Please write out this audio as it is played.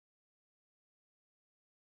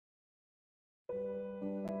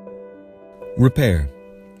Repair.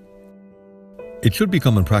 It should be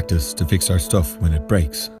common practice to fix our stuff when it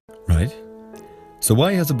breaks, right? So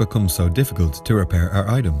why has it become so difficult to repair our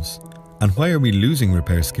items? And why are we losing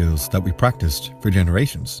repair skills that we practiced for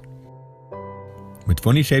generations? With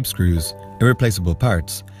funny shaped screws, irreplaceable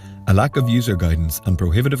parts, a lack of user guidance and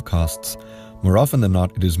prohibitive costs, more often than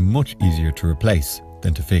not it is much easier to replace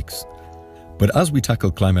than to fix. But as we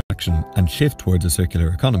tackle climate action and shift towards a circular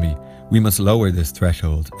economy, we must lower this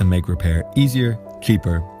threshold and make repair easier,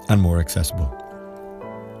 cheaper and more accessible.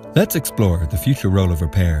 Let's explore the future role of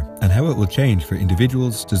repair and how it will change for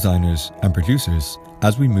individuals, designers and producers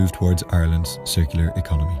as we move towards Ireland's circular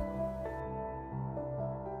economy.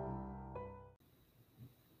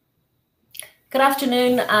 Good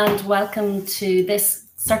afternoon and welcome to this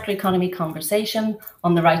Circular Economy conversation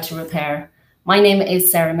on the right to repair. My name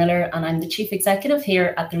is Sarah Miller and I'm the Chief Executive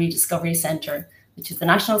here at the Rediscovery Centre, which is the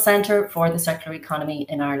National Centre for the Circular Economy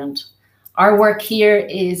in Ireland. Our work here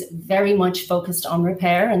is very much focused on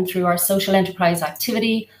repair, and through our social enterprise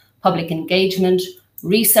activity, public engagement,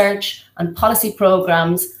 research and policy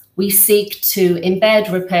programmes, we seek to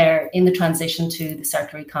embed repair in the transition to the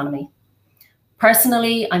circular economy.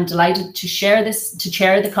 Personally, I'm delighted to chair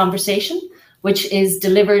the conversation, which is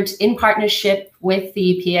delivered in partnership with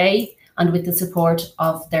the EPA and with the support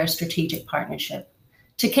of their strategic partnership.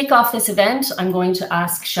 To kick off this event, I'm going to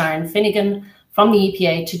ask Sharon Finnegan from the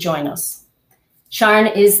EPA to join us. Sharon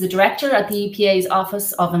is the Director at the EPA's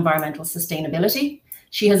Office of Environmental Sustainability.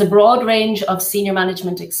 She has a broad range of senior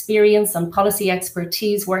management experience and policy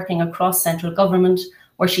expertise working across central government,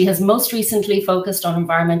 where she has most recently focused on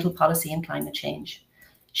environmental policy and climate change.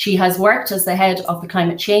 She has worked as the head of the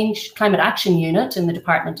Climate Action Unit in the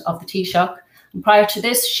Department of the Taoiseach. And prior to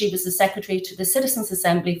this, she was the Secretary to the Citizens'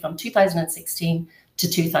 Assembly from 2016 to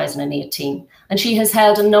 2018. And she has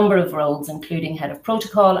held a number of roles, including Head of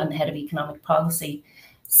Protocol and Head of Economic Policy.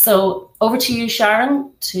 So over to you,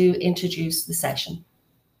 Sharon, to introduce the session.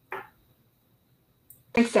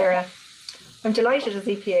 Thanks, Sarah. I'm delighted as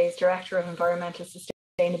EPA's Director of Environmental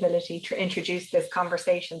Sustainability to introduce this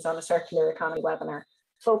Conversations on a Circular Economy webinar,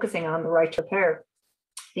 focusing on the right to repair.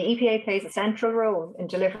 The EPA plays a central role in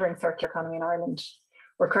delivering circular economy in Ireland.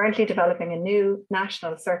 We're currently developing a new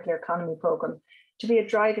national circular economy programme to be a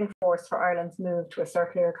driving force for Ireland's move to a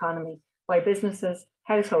circular economy by businesses,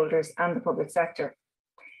 householders and the public sector.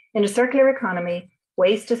 In a circular economy,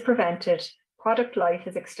 waste is prevented, product life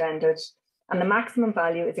is extended, and the maximum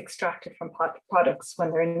value is extracted from products when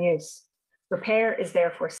they're in use. Repair is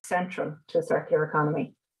therefore central to a circular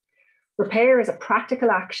economy. Repair is a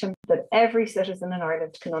practical action that every citizen in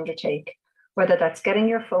Ireland can undertake, whether that's getting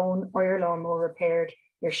your phone or your lawnmower repaired,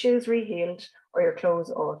 your shoes rehealed, or your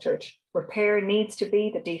clothes altered. Repair needs to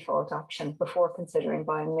be the default option before considering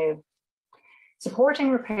buying new.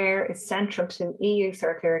 Supporting repair is central to EU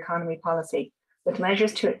circular economy policy, with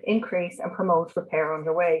measures to increase and promote repair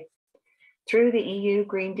underway. Through the EU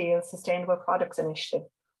Green Deal Sustainable Products Initiative,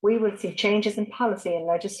 we will see changes in policy and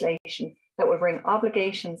legislation that will bring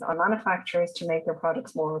obligations on manufacturers to make their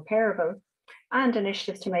products more repairable and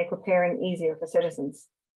initiatives to make repairing easier for citizens.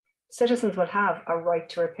 Citizens will have a right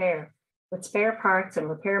to repair, with spare parts and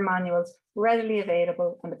repair manuals readily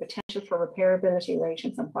available and the potential for repairability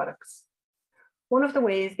ratings on products. One of the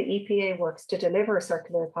ways the EPA works to deliver a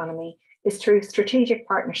circular economy is through strategic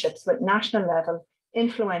partnerships with national level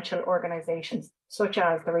influential organisations such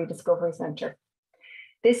as the Rediscovery Centre.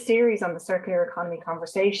 This series on the circular economy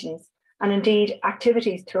conversations, and indeed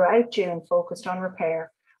activities throughout June focused on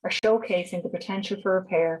repair, are showcasing the potential for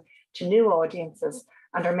repair to new audiences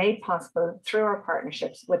and are made possible through our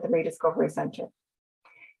partnerships with the Rediscovery Centre.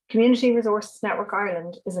 Community Resources Network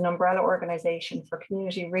Ireland is an umbrella organisation for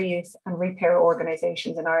community reuse and repair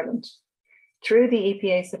organisations in Ireland. Through the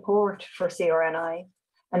EPA support for CRNI,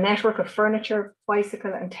 a network of furniture,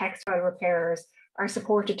 bicycle and textile repairers are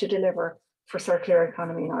supported to deliver for circular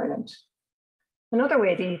economy in Ireland. Another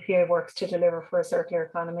way the EPA works to deliver for a circular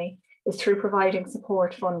economy is through providing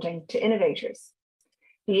support funding to innovators.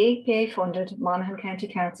 The EPA funded Monaghan County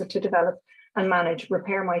Council to develop and manage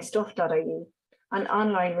repairmystuff.ie, an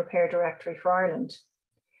online repair directory for Ireland.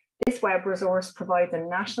 This web resource provides a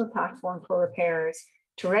national platform for repairers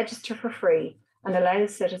to register for free and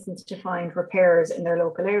allows citizens to find repairers in their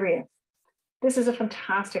local area. This is a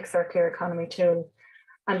fantastic circular economy tool,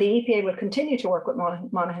 and the EPA will continue to work with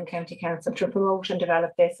Monaghan County Council to promote and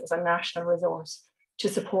develop this as a national resource to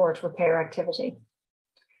support repair activity.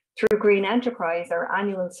 Through Green Enterprise, our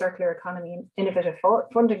annual Circular Economy Innovative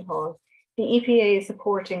Funding Call, the EPA is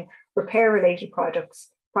supporting repair-related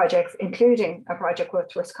projects, including a project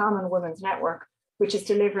with Roscommon Women's Network, which is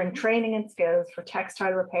delivering training and skills for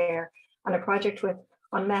textile repair and a project with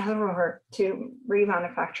An Mehruher to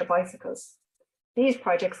remanufacture bicycles. These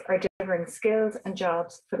projects are delivering skills and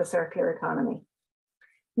jobs for the circular economy.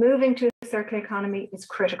 Moving to a circular economy is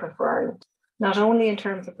critical for Ireland, not only in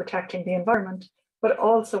terms of protecting the environment, but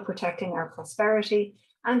also protecting our prosperity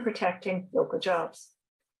and protecting local jobs.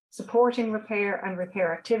 Supporting repair and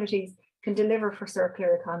repair activities can deliver for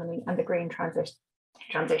circular economy and the green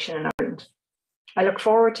transition in Ireland. I look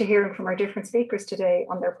forward to hearing from our different speakers today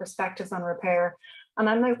on their perspectives on repair, and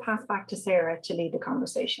I'll now pass back to Sarah to lead the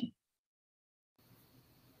conversation.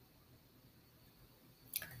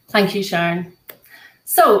 Thank you, Sharon.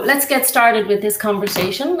 So let's get started with this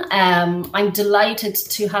conversation. I'm delighted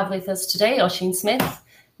to have with us today Oisín Smith,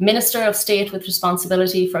 Minister of State with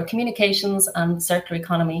responsibility for communications and circular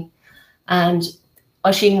economy. And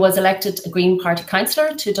Oisín was elected a Green Party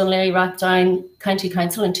councillor to Dún Laoghaire-Rathdown County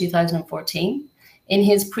Council in 2014. In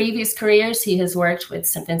his previous careers, he has worked with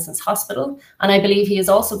St Vincent's Hospital, and I believe he has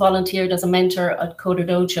also volunteered as a mentor at Coder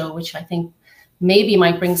Dojo, which I think maybe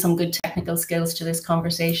might bring some good technical skills to this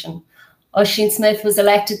conversation. Oisín Smith was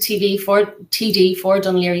elected TD for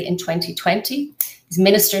Dún Laoghaire in 2020. He's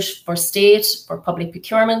Minister for State for Public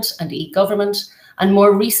Procurement and E-Government, and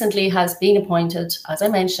more recently has been appointed, as I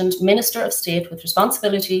mentioned, Minister of State with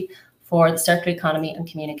responsibility for the circular economy and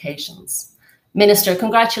communications. Minister,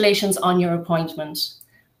 congratulations on your appointment.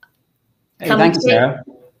 Hey, thank you, Sarah.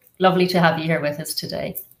 Lovely to have you here with us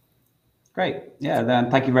today. Great. Yeah, then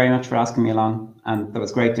thank you very much for asking me along. And that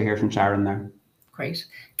was great to hear from Sharon there. Great.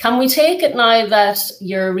 Can we take it now that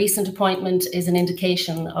your recent appointment is an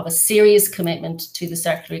indication of a serious commitment to the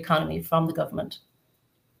circular economy from the government?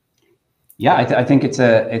 Yeah, I think it's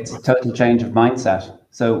a total change of mindset.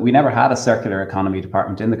 So we never had a circular economy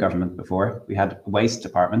department in the government before. We had a waste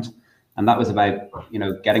department, and that was about, you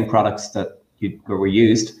know, getting products that were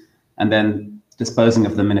used and then disposing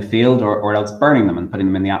of them in a field or else burning them and putting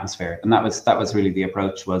them in the atmosphere. And that was really the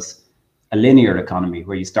approach, was a linear economy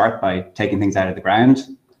where you start by taking things out of the ground,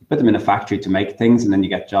 you put them in a factory to make things, and then you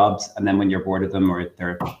get jobs. And then when you're bored of them or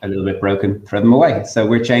they're a little bit broken, throw them away. So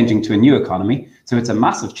we're changing to a new economy. So it's a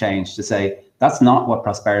massive change to say that's not what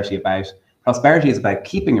prosperity is about. Prosperity is about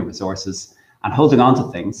keeping your resources and holding on to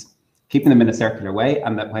things, keeping them in a circular way,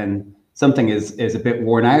 and that when something is a bit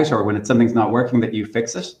worn out or when something's not working, that you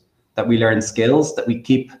fix it, that we learn skills, that we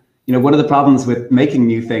keep. You know, one of the problems with making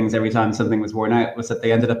new things every time something was worn out was that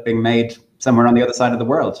they ended up being made somewhere on the other side of the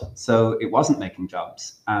world. So it wasn't making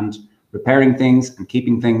jobs. And repairing things and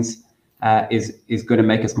keeping things is going to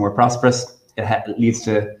make us more prosperous. It leads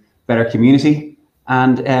to better community,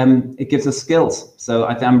 and it gives us skills. So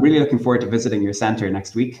I'm really looking forward to visiting your centre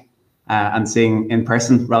next week and seeing in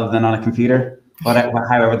person rather than on a computer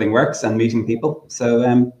how everything works and meeting people. So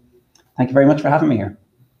thank you very much for having me here.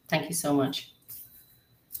 Thank you so much.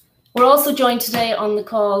 We're also joined today on the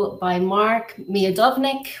call by Mark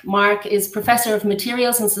Miodownik. Mark is Professor of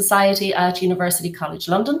Materials and Society at University College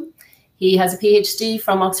London. He has a PhD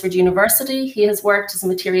from Oxford University. He has worked as a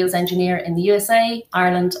materials engineer in the USA,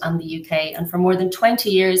 Ireland, and the UK. And for more than 20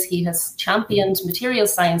 years, he has championed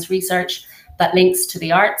materials science research that links to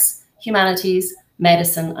the arts, humanities,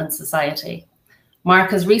 medicine, and society.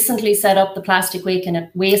 Mark has recently set up the Plastic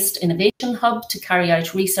Waste Innovation Hub to carry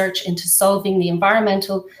out research into solving the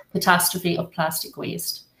environmental catastrophe of plastic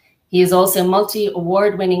waste. He is also a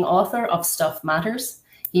multi-award-winning author of Stuff Matters.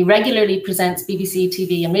 He regularly presents BBC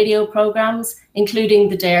TV and radio programmes, including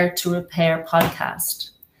the Dare to Repair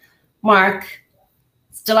podcast. Mark,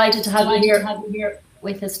 it's delighted to have you here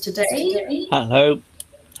with us today. Hello.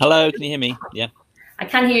 Hello, can you hear me? Yeah. I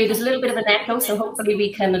can hear you. There's a little bit of an echo, so hopefully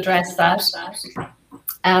we can address that.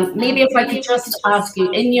 Maybe if I could just ask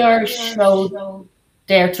you, in your show,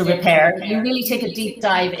 Dare to Repair, you really take a deep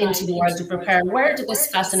dive into the world of repair. Where did this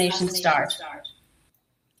fascination start?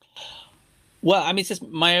 Well, I mean, it's just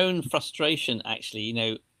my own frustration, actually, you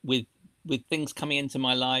know, with things coming into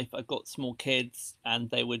my life. I've got small kids, and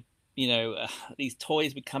they would, you know, these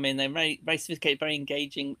toys would come in. They're very, very sophisticated, very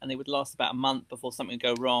engaging, and they would last about a month before something would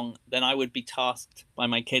go wrong. Then I would be tasked by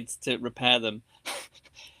my kids to repair them.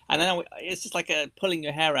 And then it's just like pulling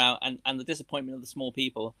your hair out, and the disappointment of the small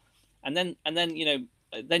people. And then, you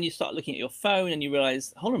know, then you start looking at your phone and you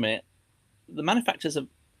realize, hold on a minute, the manufacturers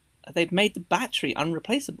they've made the battery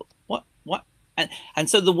unreplaceable. What? And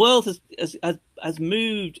so the world has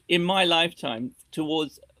moved in my lifetime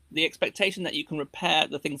towards the expectation that you can repair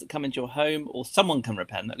the things that come into your home, or someone can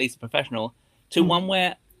repair them, at least a professional, to one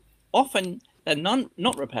where often they're not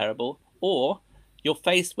repairable, or you're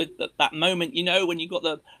faced with that moment, you know, when you got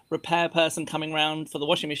the repair person coming around for the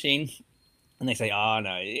washing machine and they say, oh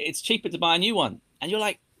no, it's cheaper to buy a new one. And you're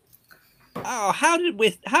like, oh, how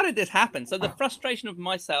did this happen? So the frustration of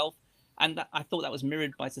myself, and that, I thought that was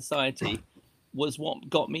mirrored by society, was what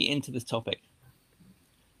got me into this topic.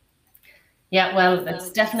 Yeah, well,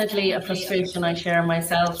 it's definitely a frustration I share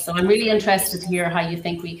myself. So I'm really interested to hear how you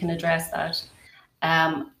think we can address that.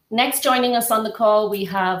 Next, joining us on the call, we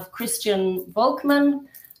have Christian Volkmann.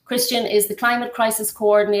 Christian is the Climate Crisis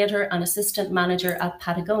Coordinator and Assistant Manager at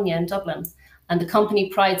Patagonia in Dublin. And the company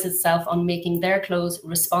prides itself on making their clothes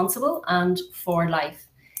responsible and for life.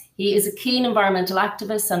 He is a keen environmental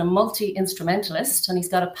activist and a multi-instrumentalist, and he's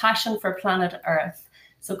got a passion for planet Earth.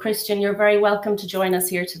 So Christian, you're very welcome to join us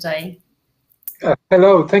here today.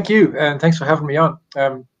 Hello, thank you, and thanks for having me on.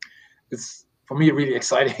 It's for me really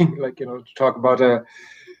exciting, to talk about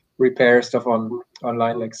repair stuff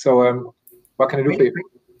online. What can I do for you?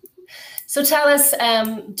 So tell us,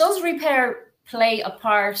 does repair play a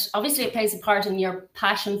part? Obviously, it plays a part in your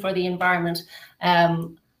passion for the environment.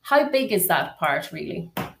 How big is that part,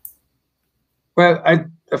 really? Well, I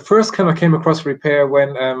first kind of came across repair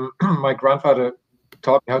when my grandfather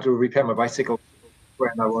taught me how to repair my bicycle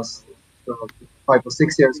when I was 5 or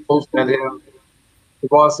 6 years old, and it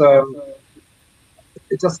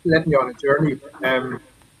just led me on a journey. And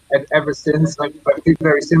ever since, I feel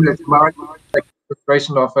very similar to Mark, like the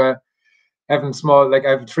frustration of having small, I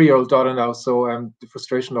have a 3-year-old daughter now, so the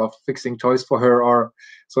frustration of fixing toys for her,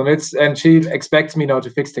 and she expects me now to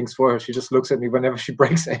fix things for her. She just looks at me whenever she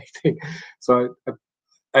breaks anything. So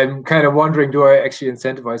I'm kind of wondering, do I actually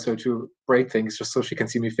incentivize her to break things just so she can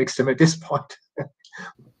see me fix them at this point?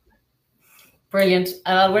 Brilliant.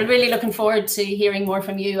 We're really looking forward to hearing more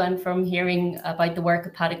from you and from hearing about the work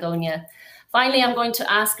of Patagonia. Finally, I'm going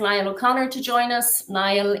to ask Niall O'Connor to join us.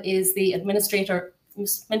 Niall is the Administrative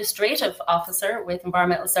Officer with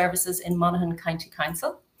Environmental Services in Monaghan County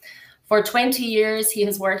Council. For 20 years, he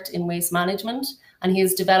has worked in waste management, and he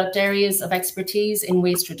has developed areas of expertise in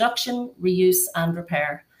waste reduction, reuse and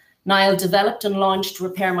repair. Niall developed and launched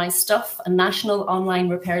Repair My Stuff, a national online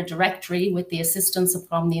repair directory with the assistance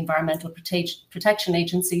from the Environmental Protection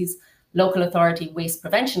Agency's Local Authority Waste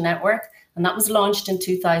Prevention Network, and that was launched in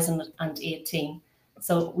 2018.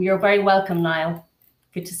 So you're very welcome, Niall.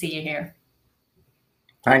 Good to see you here.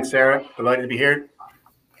 Thanks, Sarah. Delighted to be here.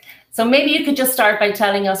 So maybe you could just start by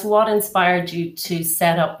telling us what inspired you to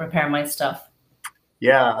set up Repair My Stuff.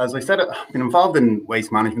 Yeah, as I said, I've been involved in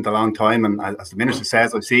waste management a long time, and as the Minister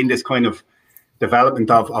says, I've seen this kind of development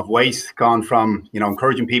of waste gone from,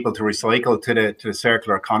 encouraging people to recycle to the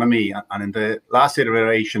circular economy. And in the last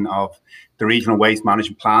iteration of the regional waste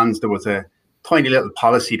management plans, there was a tiny little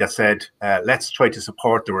policy that said, let's try to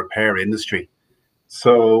support the repair industry.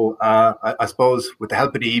 So I suppose with the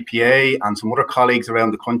help of the EPA and some other colleagues around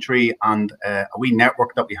the country and a wee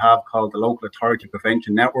network that we have called the Local Authority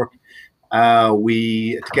Prevention Network,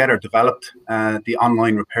 we together developed the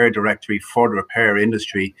online repair directory for the repair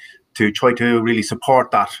industry to try to really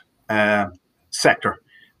support that sector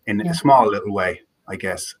in a small little way, I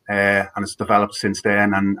guess. And it's developed since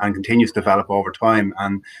then and continues to develop over time.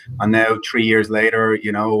 And now 3 years later,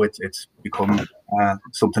 it's become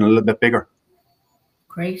something a little bit bigger.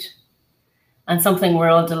 Great. And something we're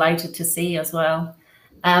all delighted to see as well.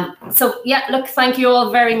 Look, thank you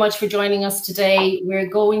all very much for joining us today. We're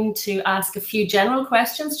going to ask a few general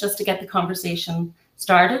questions just to get the conversation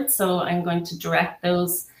started. So I'm going to direct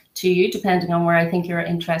those to you, depending on where I think your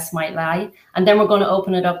interest might lie. And then we're going to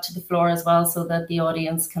open it up to the floor as well so that the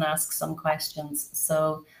audience can ask some questions.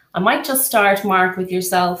 So I might just start, Mark, with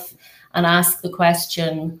yourself and ask the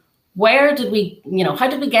question, how did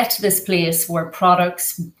we get to this place where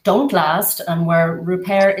products don't last and where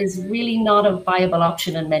repair is really not a viable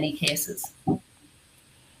option in many cases?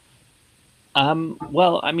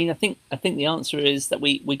 Well, I think the answer is that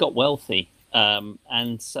we got wealthy.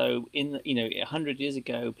 And so 100 years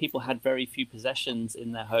ago, people had very few possessions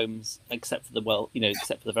in their homes, except for the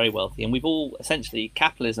very wealthy. And we've all essentially,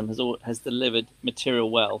 capitalism has delivered material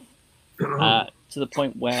wealth to the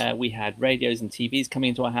point where we had radios and TVs coming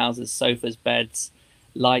into our houses, sofas, beds,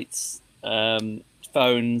 lights,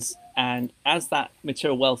 phones. And as that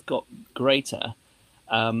material wealth got greater,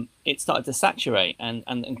 it started to saturate.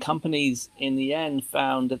 And companies in the end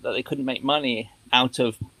found that they couldn't make money out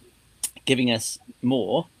of giving us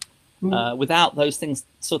more without those things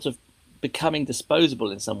sort of becoming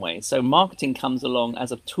disposable in some way. So marketing comes along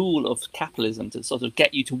as a tool of capitalism to sort of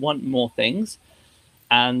get you to want more things,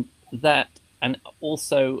 and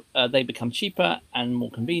also they become cheaper and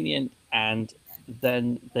more convenient, and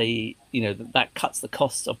then that cuts the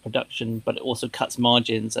cost of production, but it also cuts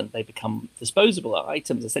margins, and they become disposable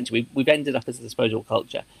items. Essentially, we've ended up as a disposable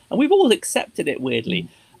culture, and we've all accepted it weirdly.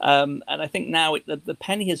 And I think now the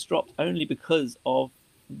penny has dropped only because of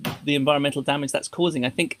the environmental damage that's causing. I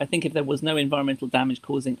think if there was no environmental damage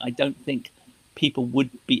causing, I don't think people would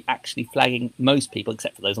be actually flagging. Most people,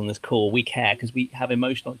 except for those on this call, we care because we have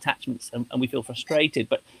emotional attachments and we feel frustrated.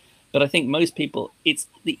 But I think most people, it's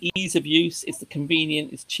the ease of use, it's the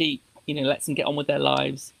convenient, it's cheap. Lets them get on with their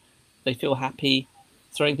lives. They feel happy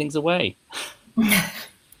throwing things away.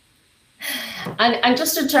 And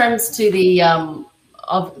just in terms to the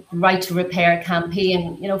of right to repair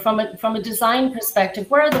campaign, from a design perspective,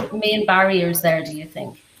 where are the main barriers there, do you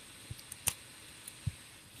think?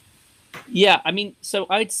 Yeah, I mean, so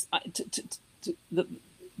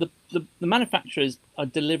the manufacturers are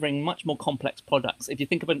delivering much more complex products. If you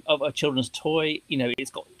think of a children's toy,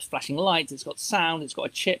 it's got flashing lights, it's got sound, it's got a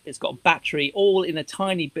chip, it's got a battery, all in a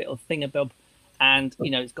tiny bit of thingamabob, and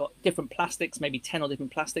it's got different plastics, maybe 10 or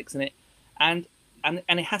different plastics in it, and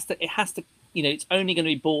it has to it's only going to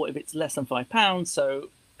be bought if it's less than £5. So,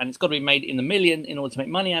 and it's got to be made in the million in order to make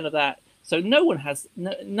money out of that. So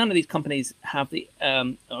none of these companies are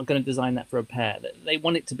going to design that for repair. They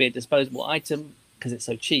want it to be a disposable item because it's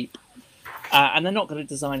so cheap, and they're not going to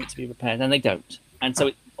design it to be repaired, and they don't. And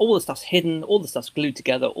so all the stuff's hidden, all the stuff's glued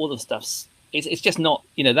together, all the stuff's it's just not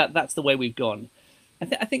that's the way we've gone. I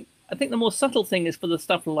think the more subtle thing is for the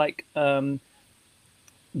stuff like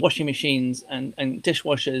washing machines and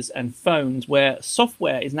dishwashers and phones, where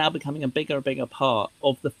software is now becoming a bigger and bigger part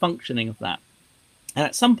of the functioning of that. And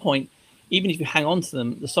at some point, even if you hang on to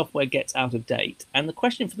them, the software gets out of date. And the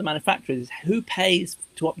question for the manufacturers is who pays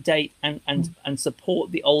to update and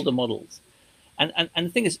support the older models? And the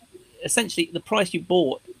thing is, essentially, the price you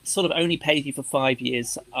bought sort of only pays you for 5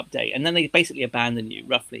 years update, and then they basically abandon you,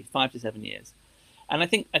 roughly 5 to 7 years. And I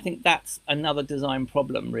think that's another design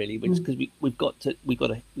problem, really, which because we've got to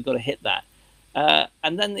hit that.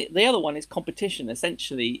 And then the other one is competition.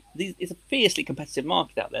 Essentially, it's a fiercely competitive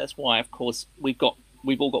market out there. That's why, of course, we've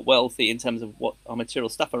all got wealthy in terms of what our material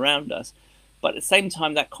stuff around us. But at the same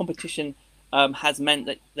time, that competition has meant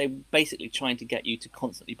that they're basically trying to get you to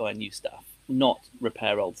constantly buy new stuff, not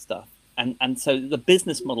repair old stuff. And so the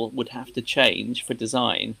business model would have to change for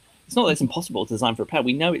design. It's not that it's impossible to design for repair.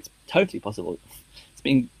 We know it's totally possible.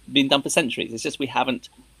 It's been done for centuries. It's just we haven't.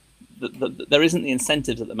 There isn't the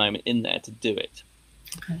incentives at the moment in there to do it.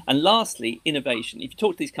 Okay. And lastly, innovation. If you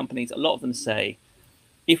talk to these companies, a lot of them say,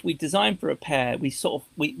 if we design for repair, we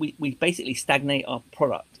basically stagnate our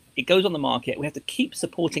product. It goes on the market. We have to keep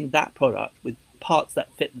supporting that product with parts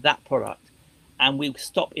that fit that product, and we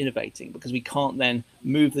stop innovating because we can't then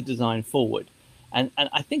move the design forward. And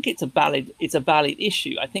I think it's a valid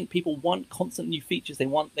issue. I think people want constant new features. They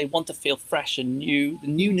want to feel fresh and new. The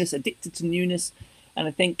newness, addicted to newness, and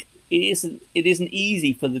I think it isn't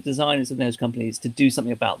easy for the designers of those companies to do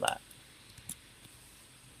something about that.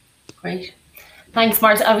 Great. Thanks,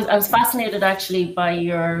 Martin. I was fascinated actually by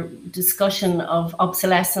your discussion of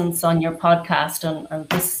obsolescence on your podcast and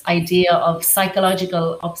this idea of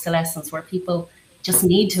psychological obsolescence, where people just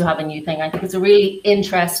need to have a new thing. I think it's a really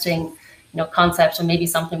interesting concept, and maybe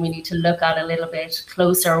something we need to look at a little bit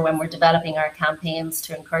closer when we're developing our campaigns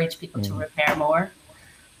to encourage people to repair more.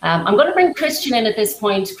 I'm going to bring Christian in at this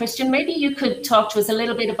point. Christian, maybe you could talk to us a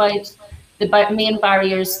little bit about the main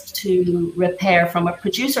barriers to repair from a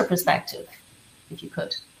producer perspective, if you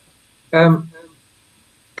could.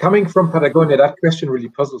 Coming from Patagonia, that question really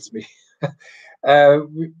puzzles me.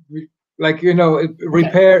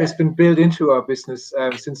 Repair has been built into our business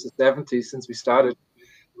since the 70s, since we started.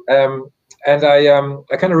 And I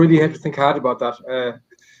kind of really had to think hard about that,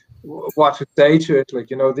 what to say to it.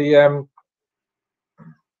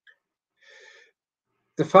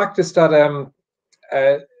 The fact is that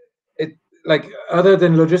other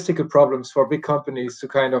than logistical problems for big companies to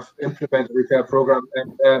kind of implement a repair program,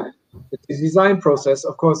 and the design process,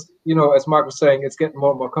 of course, as Mark was saying, it's getting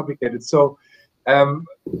more and more complicated. So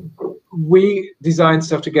we design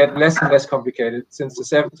stuff to get less and less complicated since the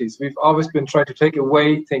 70s. We've always been trying to take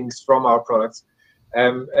away things from our products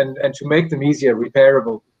and to make them easier,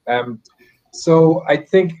 repairable. So I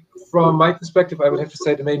think from my perspective, I would have to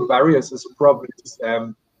say the main barriers is probably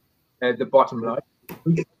the bottom line.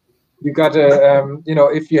 You got to,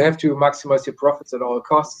 if you have to maximize your profits at all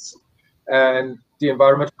costs, and the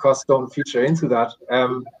environmental costs don't feature into that,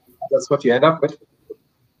 that's what you end up with.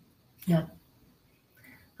 Yeah,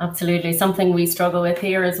 absolutely. Something we struggle with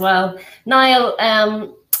here as well.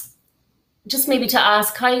 Niall, just maybe to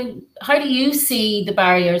ask, how do you see the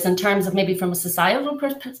barriers in terms of maybe from a societal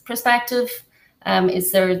perspective?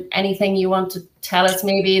 Is there anything you want to tell us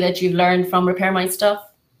maybe that you've learned from Repair My Stuff?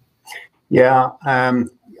 Yeah,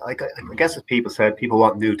 I guess as people said, people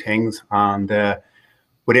want new things, and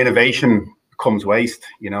with innovation comes waste.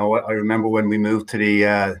 You know, I remember when we moved to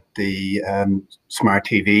the smart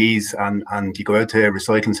TVs, and you go out to a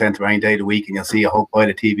recycling centre any day of the week, and you'll see a whole pile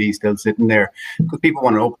of TVs still sitting there because people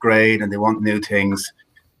want to upgrade and they want new things.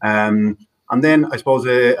 And then I suppose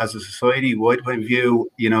as a society wide point of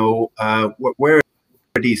view, you know, where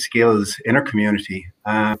are these skills in our community?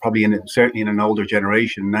 Probably certainly in an older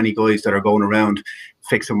generation. Many guys that are going around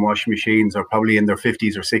fixing washing machines are probably in their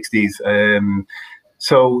 50s or 60s.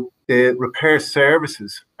 So the repair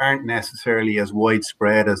services aren't necessarily as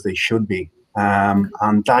widespread as they should be.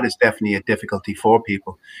 And that is definitely a difficulty for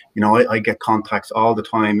people. You know, I get contacts all the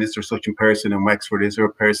time. Is there such a person in Wexford? Is there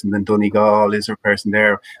a person in Donegal? Is there a person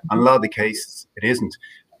there? And a lot of the cases, it isn't.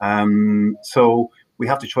 So we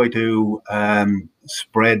have to try to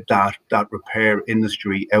spread that repair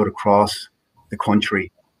industry out across the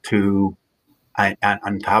country to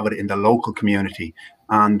and to have it in the local community.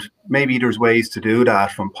 And maybe there's ways to do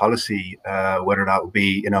that from policy, whether that would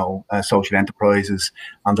be, you know, social enterprises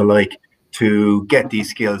and the like, to get these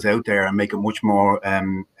skills out there and make it much more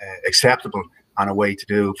acceptable and a way to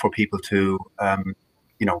do for people to,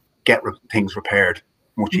 you know, get things repaired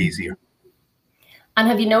much easier. And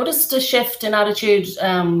have you noticed a shift in attitude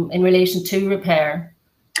in relation to repair?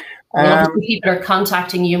 People are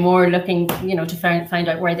contacting you more, looking, you know, to find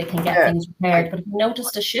out where they can get things repaired. But have you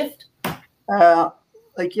noticed a shift?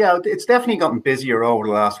 Like, yeah, it's definitely gotten busier over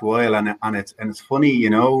the last while, and it's funny, you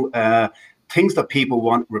know. Things that people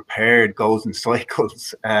want repaired goes in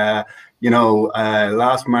cycles. You know,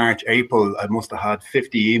 last March, April, I must have had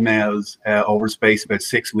 50 emails over the space of about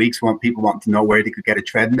 6 weeks. People want to know where they could get a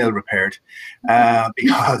treadmill repaired,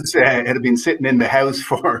 because it had been sitting in the house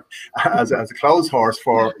for as a clothes horse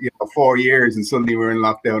for 4 years, and suddenly we're in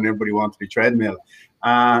lockdown. Everybody wanted a treadmill.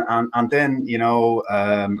 And then, you know,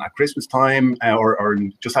 at Christmas time or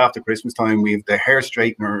just after Christmas time, we have the hair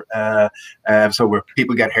straightener. So where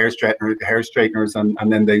people get hair straighteners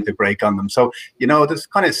and then they break on them. So, you know, there's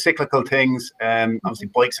kind of cyclical things. Obviously,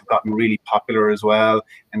 bikes have gotten really popular as well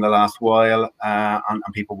in the last while, and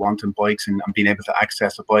people wanting bikes and being able to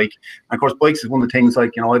access a bike. And of course, bikes is one of the things,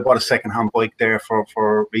 like, you know, I bought a second-hand bike there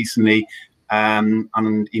for recently.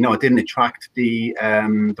 And you know, it didn't attract the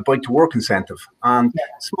bike to work incentive. And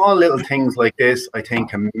small little things like this, I think,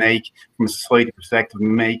 can make, from a society perspective,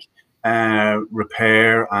 make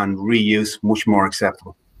repair and reuse much more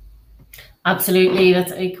acceptable. Absolutely,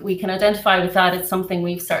 we can identify with that. It's something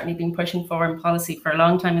we've certainly been pushing for in policy for a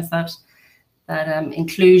long time. Is that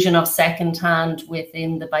inclusion of second-hand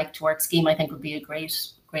within the bike to work scheme? I think would be a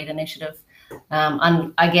great initiative.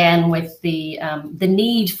 And again, with the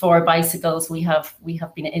need for bicycles, we have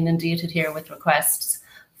been inundated here with requests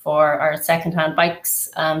for our second-hand bikes,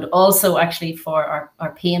 and also actually for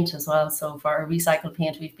our paint as well. So for our recycled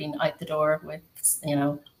paint, we've been out the door with, you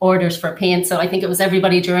know, orders for paint. So I think it was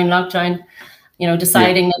everybody during lockdown, you know,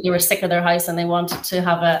 deciding that they were sick of their house and they wanted to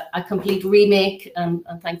have a complete remake, and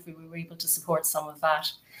thankfully we were able to support some of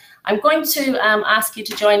that. I'm going to ask you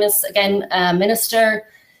to join us again, Minister.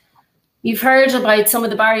 You've heard about some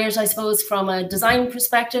of the barriers, I suppose, from a design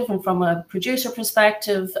perspective and from a producer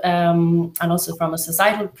perspective, and also from a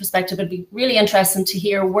societal perspective. It'd be really interesting to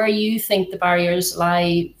hear where you think the barriers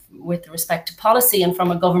lie with respect to policy, and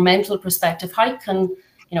from a governmental perspective, how can,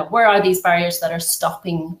 you know, where are these barriers that are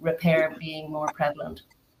stopping repair being more prevalent?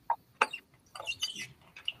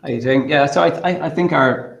 I think, yeah. So I think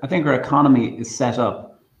our economy is set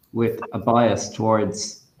up with a bias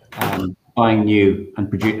towards buying new and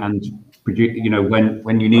produce. You know,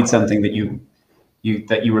 when you need something that you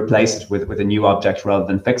replace it with a new object rather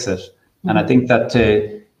than fix it. And I think that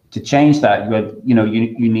to change that,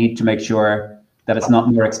 you need to make sure that it's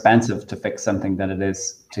not more expensive to fix something than it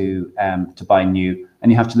is to buy new.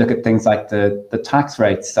 And you have to look at things like the tax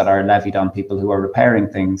rates that are levied on people who are repairing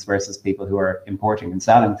things versus people who are importing and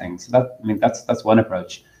selling things. So that's one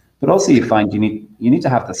approach. But also, you find you need to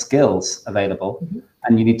have the skills available,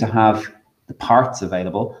 and you need to have the parts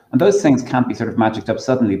available, and those things can't be sort of magicked up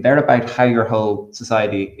suddenly. They're about how your whole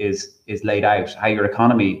society is laid out, how your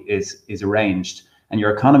economy is arranged, and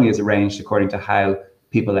your economy is arranged according to how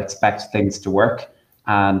people expect things to work,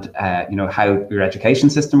 and you know, how your education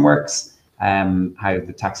system works, how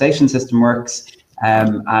the taxation system works,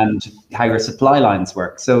 and how your supply lines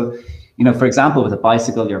work. So, you know, for example, with a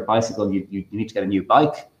bicycle, you need to get a new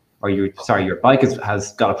bike, or your bike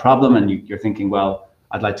has got a problem, and you're thinking, well,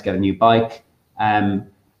 I'd like to get a new bike. And,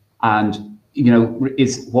 you know,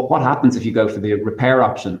 what happens if you go for the repair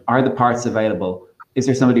option? Are the parts available? Is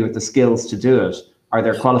there somebody with the skills to do it? Are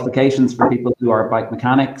there qualifications for people who are bike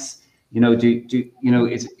mechanics? You know,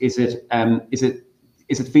 is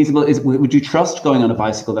is it feasible? Would you trust going on a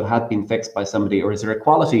bicycle that had been fixed by somebody, or is there a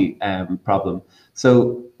quality problem?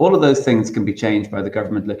 So all of those things can be changed by the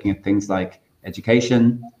government looking at things like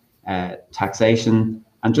education, taxation,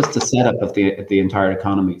 and just the setup of the entire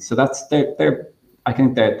economy. So that's I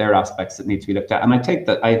think they're aspects that need to be looked at. And I take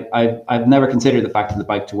that I've never considered the fact that the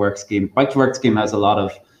bike to work scheme has a lot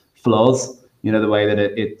of flaws. You know, the way that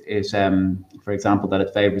it for example, that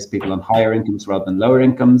it favors people on higher incomes rather than lower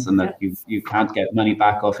incomes, and that you can't get money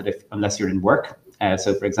back off it unless you're in work.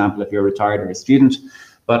 So for example, if you're retired or a student.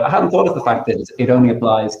 But I hadn't thought of the fact that it only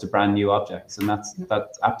applies to brand new objects, and that's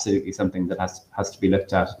absolutely something that has to be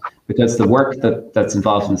looked at, because the work that's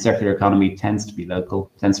involved in the circular economy tends to be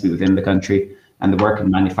local, tends to be within the country, and the work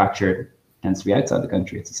in manufacture tends to be outside the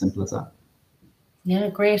country. It's as simple as that. Yeah,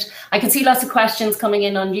 great. I can see lots of questions coming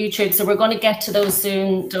in on YouTube, so we're going to get to those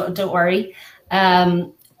soon. Don't worry.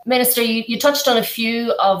 Minister, you touched on a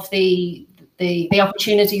few of the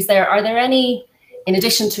opportunities there. Are there any, in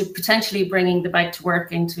addition to potentially bringing the bike to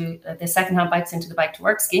work into the second-hand bikes into the bike to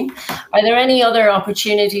work scheme, are there any other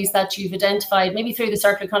opportunities that you've identified, maybe through the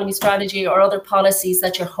circular economy strategy or other policies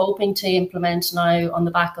that you're hoping to implement now on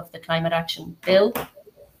the back of the climate action bill?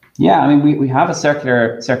 Yeah, I mean, we have a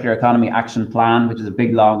circular economy action plan, which is a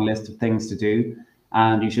big long list of things to do,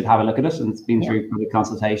 and you should have a look at it. And it's been through public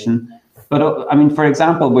consultation. But I mean, for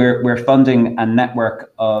example, we're funding a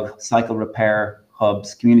network of cycle repair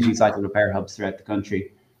hubs, community cycle repair hubs throughout the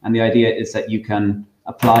country. And the idea is that you can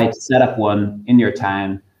apply to set up one in your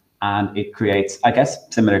town, and it creates, I guess,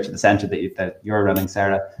 similar to the centre that you're running,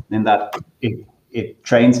 Sarah, in that it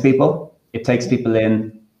trains people, it takes people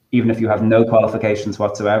in, even if you have no qualifications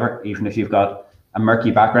whatsoever, even if you've got a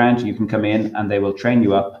murky background, you can come in and they will train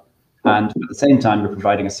you up. And at the same time, you're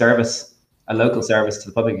providing a service, a local service to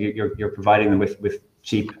the public. You're providing them with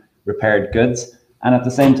cheap repaired goods. And at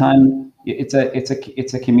the same time,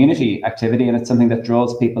 it's a community activity, and it's something that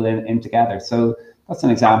draws people in together. So that's an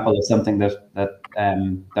example of something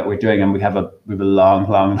that we're doing, and we have a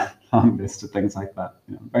long list of things like that.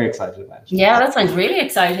 You know, I'm very excited about it. Yeah, that sounds really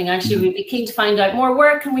exciting. Actually, we'd be keen to find out more.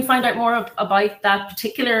 Where can we find out more about that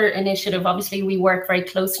particular initiative? Obviously, we work very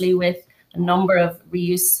closely with a number of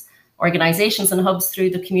reuse organizations and hubs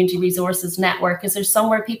through the Community Resources Network. Is there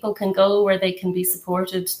somewhere people can go where they can be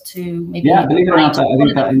supported to maybe? Yeah, believe it or not,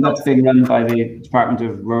 I think that's being run by the Department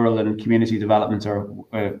of Rural and Community Development,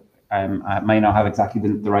 or I may not have exactly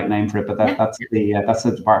the right name for it, but that's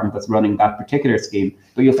the department that's running that particular scheme.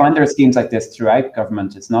 But you'll find there are schemes like this throughout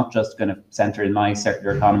government. It's not just going to centre in my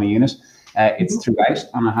circular economy unit. It's throughout.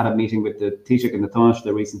 And I had a meeting with the Taoiseach and the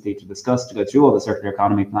Taoiseach recently to discuss, to go through all the circular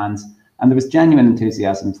economy plans. And there was genuine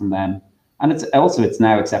enthusiasm from them. And it's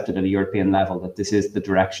now accepted at a European level that this is the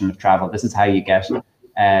direction of travel. This is how you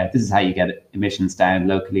get emissions down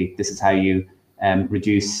locally. This is how you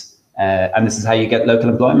reduce. And this is how you get local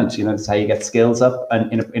employment. You know, this is how you get skills up,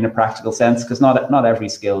 and in a practical sense, because not every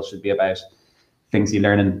skill should be about things you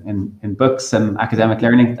learn in books and academic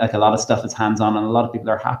learning. Like, a lot of stuff is hands-on, and a lot of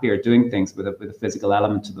people are happier doing things with a physical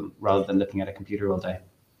element to them rather than looking at a computer all day.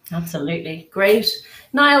 Absolutely. Great.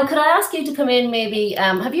 Niall, could I ask you to come in maybe,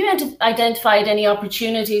 have you identified any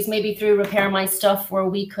opportunities maybe through Repair My Stuff where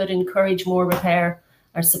we could encourage more repair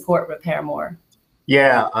or support repair more?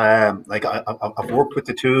 Yeah, like I've worked with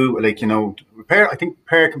the two, like, you know, repair. I think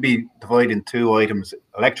repair can be divided in two items: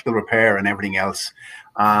 electrical repair and everything else.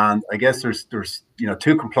 And I guess there's you know,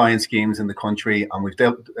 two compliance schemes in the country, and we've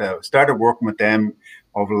started working with them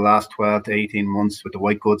over the last 12 to 18 months with the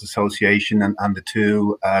White Goods Association and the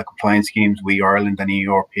two compliance schemes, We Ireland and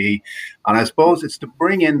EURP. And I suppose it's to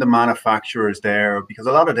bring in the manufacturers there, because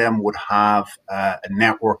a lot of them would have a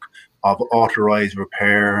network of authorised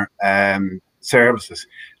repair services,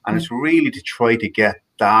 and it's really to try to get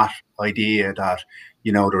that idea that,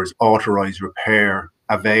 you know, there's authorized repair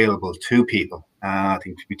available to people. I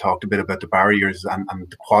think we talked a bit about the barriers and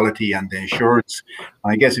the quality and the insurance.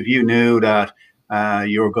 I guess if you knew that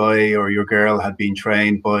your guy or your girl had been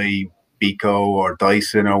trained by Beco or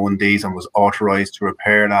Dyson or one of these and was authorized to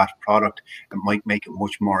repair that product, it might make it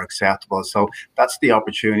much more acceptable. So that's the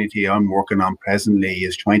opportunity I'm working on presently,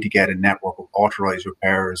 is trying to get a network of authorized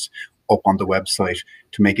repairers up on the website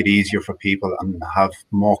to make it easier for people and have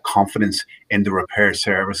more confidence in the repair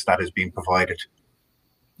service that is being provided.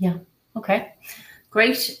 Yeah, okay,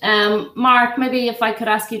 great. Mark, maybe if I could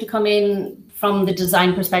ask you to come in from the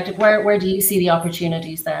design perspective, where do you see the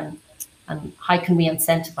opportunities then, and how can we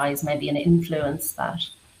incentivize maybe and influence that?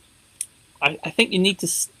 I think you need to.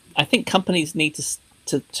 I think companies need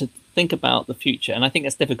to think about the future, and I think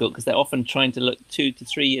that's difficult because they're often trying to look 2 to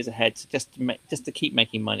 3 years ahead just to keep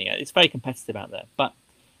making money. It's very competitive out there, but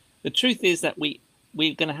the truth is that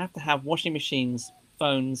we're going to have washing machines,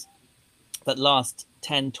 phones that last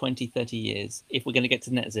 10, 20, 30 years if we're going to get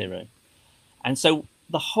to net zero. And so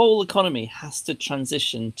the whole economy has to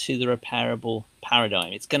transition to the repairable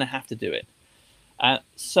paradigm. It's going to have to do it.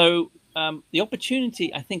 The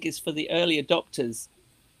opportunity, I think, is for the early adopters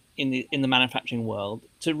in the manufacturing world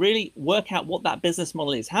to really work out what that business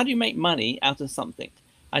model is. How do you make money out of something?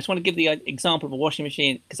 I just want to give the example of a washing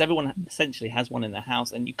machine, because everyone essentially has one in their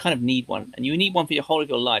house, and you kind of need one, and you need one for your whole of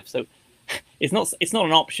your life. So it's not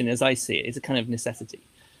an option as I see it. It's a kind of necessity.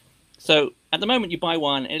 So at the moment you buy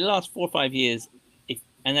one, and it lasts 4 or 5 years,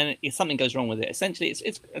 and then if something goes wrong with it, essentially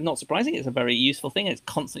it's not surprising. It's a very useful thing. It's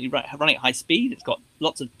constantly running at high speed. It's got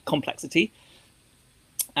lots of complexity.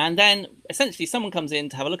 And then essentially someone comes in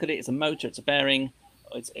to have a look at it. It's a motor, it's a bearing,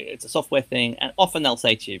 it's a software thing. And often they'll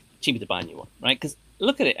say to you, cheaper to buy a new one, right? Because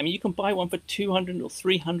look at it. I mean, you can buy one for 200 or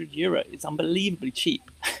 300 euro. It's unbelievably cheap.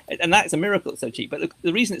 And that is a miracle it's so cheap. But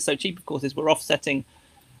the reason it's so cheap, of course, is we're offsetting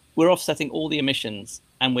all the emissions,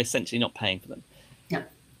 and we're essentially not paying for them. Yeah.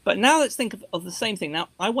 But now let's think of the same thing. Now,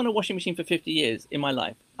 I want a washing machine for 50 years in my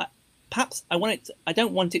life. I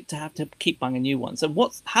don't want it to have to keep buying a new one.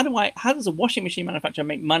 So how does a washing machine manufacturer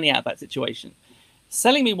make money out of that situation?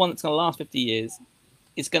 Selling me one that's going to last 50 years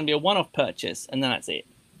is going to be a one-off purchase, and then that's it.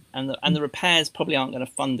 And the repairs probably aren't going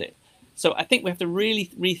to fund it. So I think we have to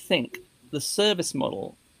really rethink the service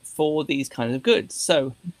model for these kinds of goods.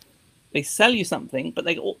 So they sell you something, but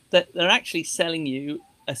they're actually selling you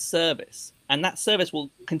a service, and that service will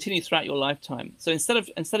continue throughout your lifetime. So instead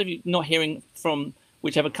of you not hearing from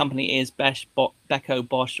whichever company it is, Beko,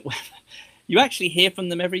 Bosch, you actually hear from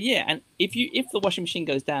them every year. And if the washing machine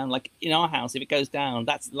goes down, like in our house, if it goes down,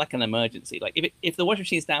 that's like an emergency. Like if the washing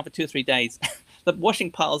machine is down for 2 or 3 days, the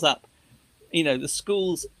washing piles up. The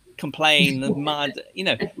schools complain, the mud.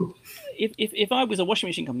 If I was a washing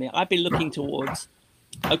machine company, I'd be looking towards,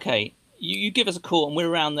 okay, you give us a call and we're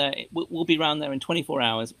around there. We'll be around there in 24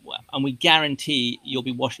 hours, and we guarantee you'll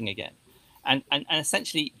be washing again. And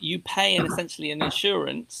essentially you pay an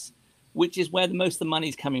insurance, which is where most of the money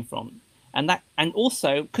is coming from. And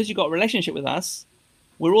also because you've got a relationship with us,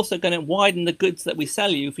 we're also going to widen the goods that we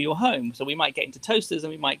sell you for your home. So we might get into toasters,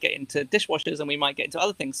 and we might get into dishwashers, and we might get into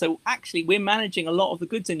other things. So actually we're managing a lot of the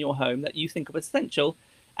goods in your home that you think of as essential.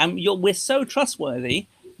 And we're so trustworthy.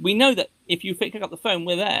 We know that if you pick up the phone,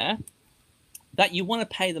 we're there, that you want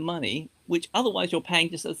to pay the money, which otherwise you're paying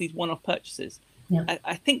just as these one-off purchases. Yeah.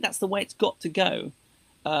 I think that's the way it's got to go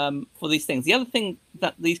for these things. The other thing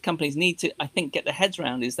that these companies need to, I think, get their heads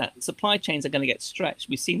around is that supply chains are going to get stretched.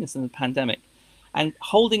 We've seen this in the pandemic. And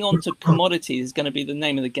holding on to commodities is going to be the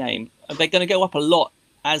name of the game. They're going to go up a lot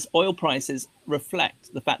as oil prices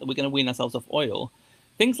reflect the fact that we're going to wean ourselves off oil.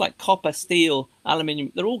 Things like copper, steel,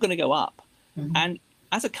 aluminium, they're all going to go up. Mm-hmm. And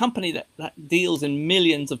as a company that deals in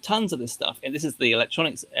millions of tons of this stuff, and this is the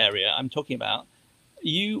electronics area I'm talking about,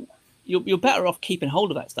 you're better off keeping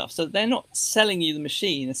hold of that stuff. So they're not selling you the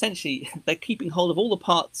machine. Essentially, they're keeping hold of all the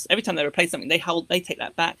parts. Every time they replace something, they take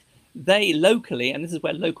that back. They locally, and this is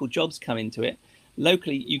where local jobs come into it,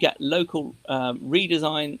 locally you get local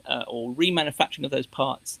redesign or remanufacturing of those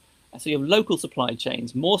parts. So you have local supply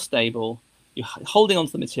chains, more stable, you're holding on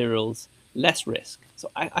to the materials, less risk.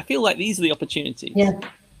 So I feel like these are the opportunities. Yeah,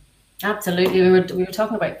 absolutely. We were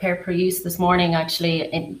talking about per use this morning,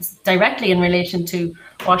 actually, directly in relation to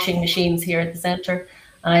washing machines here at the centre.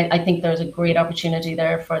 And I think there's a great opportunity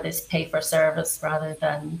there for this pay for service rather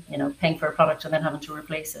than paying for a product and then having to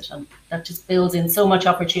replace it. And that just builds in so much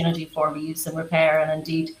opportunity for reuse and repair, and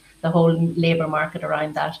indeed the whole labour market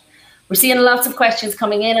around that. We're seeing lots of questions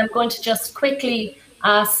coming in. I'm going to just quickly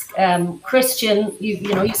ask Christian,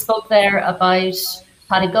 you spoke there about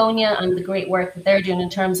Patagonia and the great work that they're doing in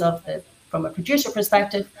terms of from a producer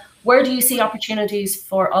perspective. Where do you see opportunities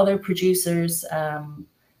for other producers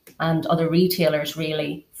and other retailers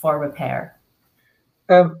really for repair?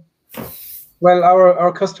 Well,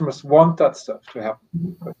 our customers want that stuff to happen.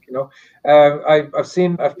 Mm-hmm.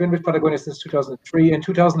 I've been with Patagonia since 2003. In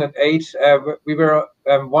 2008, we were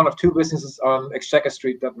one of 2 businesses on Exchequer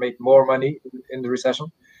Street that made more money in the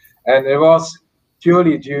recession, and it was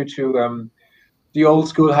purely due to the old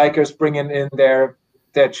school hikers bringing in their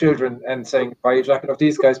children and saying, "Buy a jacket of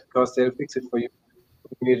these guys because they'll fix it for you.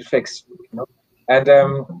 You need it fixed." And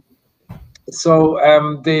so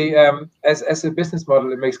as a business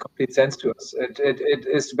model, it makes complete sense to us. It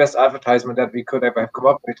is the best advertisement that we could ever have come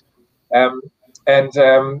up with.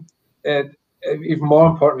 Even more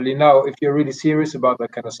importantly, now, if you're really serious about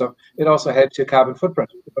that kind of stuff, it also helps your carbon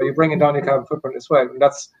footprint. So you're bringing down your carbon footprint as well. And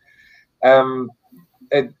that's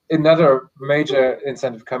another major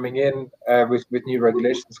incentive coming in with new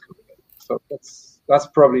regulations coming in. So that's that's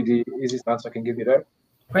probably the easiest answer I can give you there.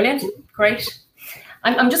 Brilliant, great.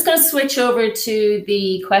 I'm just going to switch over to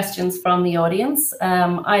the questions from the audience.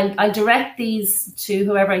 I'll direct these to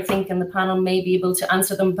whoever I think in the panel may be able to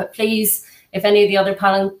answer them, but please, if any of the other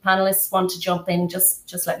panelists want to jump in,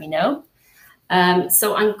 just let me know.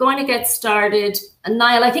 So I'm going to get started. And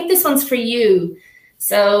Niall, I think this one's for you.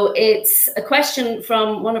 So it's a question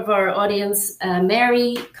from one of our audience,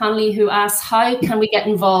 Mary Connolly, who asks, how can we get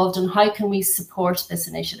involved and how can we support this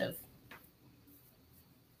initiative?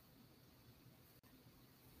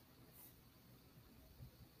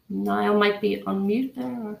 Niall might be on mute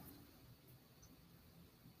there.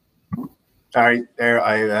 Or... Sorry,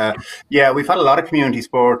 there. Yeah, we've had a lot of community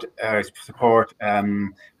support.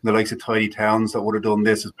 The likes of Tidy Towns that would have done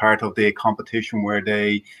this as part of the competition where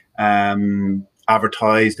they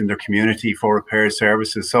advertised in their community for repair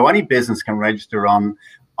services. So any business can register on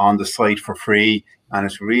the site for free, and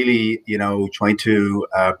it's really, you know, trying to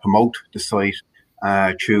promote the site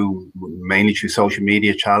mainly through social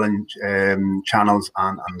media channels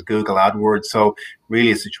and Google AdWords. So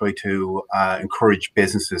really, it's to try to encourage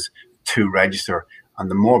businesses to register. And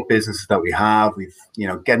the more businesses that we have, we've, you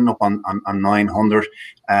know, getting up on 900,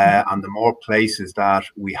 and the more places that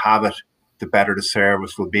we have it, the better the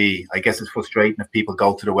service will be. I guess it's frustrating if people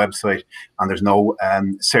go to the website and there's no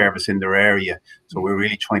service in their area. So we're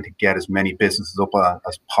really trying to get as many businesses up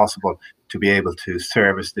as possible to be able to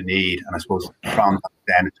service the need. And I suppose from that,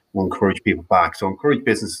 then we'll encourage people back. So encourage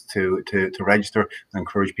businesses to register and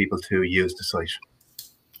encourage people to use the site.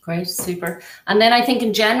 Great, super. And then I think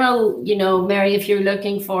in general, you know, Mary, if you're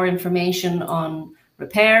looking for information on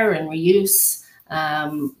repair and reuse,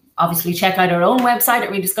 obviously check out our own website at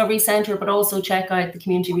Rediscovery Centre, but also check out the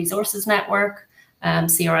Community Resources Network,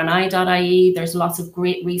 crni.ie. There's lots of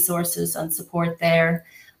great resources and support there.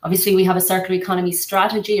 Obviously, we have a circular economy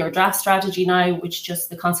strategy or draft strategy now, which just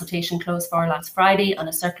the consultation closed for last Friday, and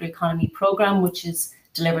a circular economy programme, which is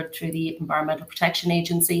delivered through the Environmental Protection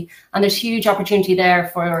Agency. And there's huge opportunity there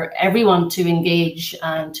for everyone to engage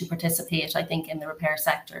and to participate, I think, in the repair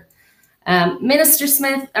sector. Minister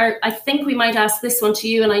Smith, I think we might ask this one to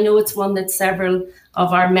you, and I know it's one that several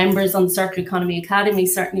of our members on the Circular Economy Academy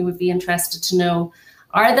certainly would be interested to know.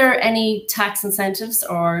 Are there any tax incentives,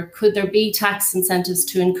 or could there be tax incentives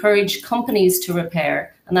to encourage companies to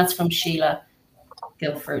repair? And that's from Sheila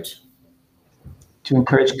Guilford. To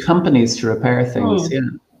encourage companies to repair things, yeah.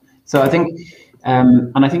 So I think,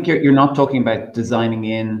 and I think you're not talking about designing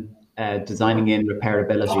in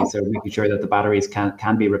repairability, so making sure that the batteries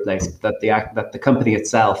can be replaced, that the company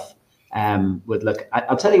itself would look.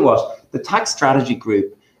 I'll tell you what, the tax strategy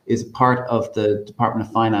group is part of the Department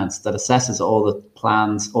of Finance that assesses all the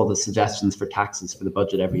plans, all the suggestions for taxes for the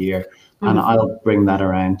budget every year, and I'll bring that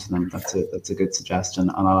around to them. That's a good suggestion,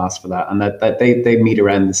 and I'll ask for that. And that they meet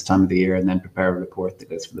around this time of the year and then prepare a report that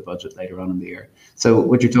goes for the budget later on in the year. So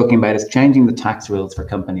what you're talking about is changing the tax rules for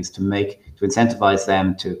companies to incentivize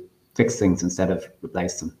them to fix things instead of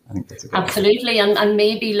replace them. I think that's a good Absolutely, and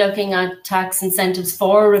maybe looking at tax incentives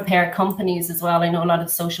for repair companies as well. I know a lot of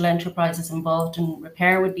social enterprises involved in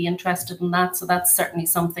repair would be interested in that, so that's certainly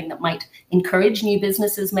something that might encourage new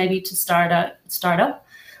businesses maybe to start up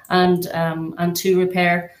and to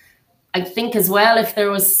repair. I think as well, if there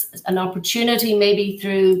was an opportunity maybe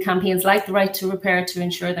through campaigns like the Right to Repair to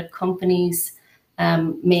ensure that companies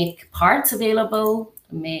make parts available,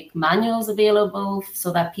 make manuals available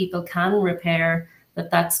so that people can repair,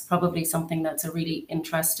 that's probably something that's a really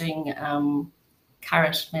interesting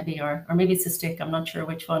carrot maybe, or maybe it's a stick. I'm not sure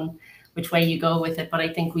which way you go with it, but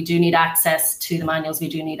I think we do need access to the manuals. We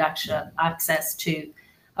do need access to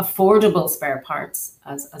affordable spare parts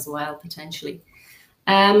as well, potentially.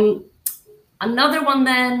 Another one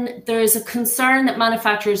then, there is a concern that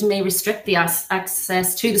manufacturers may restrict the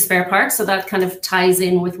access to the spare parts. So that kind of ties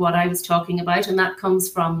in with what I was talking about, and that comes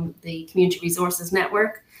from the Community Resources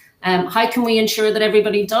Network. How can we ensure that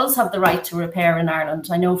everybody does have the right to repair in Ireland?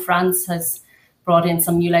 I know France has brought in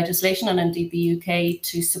some new legislation, and indeed the UK,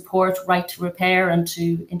 to support right to repair and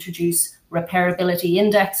to introduce repairability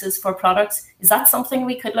indexes for products. Is that something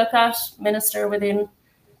we could look at, Minister, within?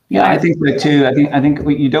 Yeah, I think so too. I think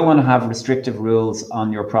you don't want to have restrictive rules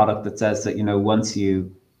on your product that says that, you know, once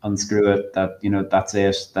you unscrew it, that, you know, that's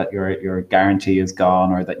it, that your guarantee is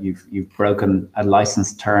gone, or that you've broken a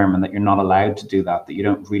licensed term and that you're not allowed to do that you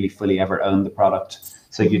don't really fully ever own the product.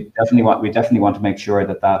 So we definitely want to make sure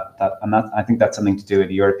that I think that's something to do at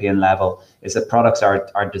a European level, is that products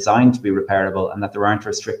are designed to be repairable, and that there aren't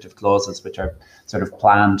restrictive clauses which are sort of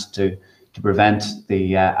planned to prevent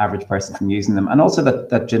the average person from using them. And also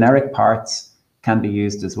that generic parts can be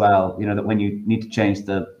used as well. You know, that when you need to change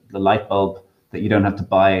the light bulb that you don't have to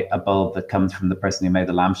buy a bulb that comes from the person who made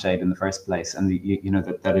the lampshade in the first place, and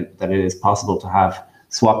that it is possible to have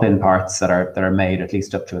swap-in parts that are made at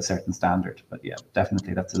least up to a certain standard. But yeah,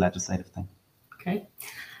 definitely that's a legislative thing. Okay.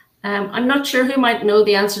 I'm not sure who might know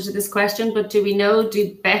the answer to this question, but do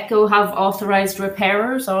BECO have authorized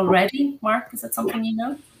repairers already? Mark, is that something you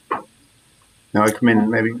know? No, I come in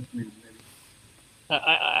maybe.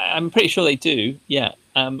 I'm pretty sure they do. Yeah,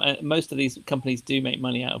 most of these companies do make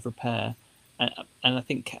money out of repair, and I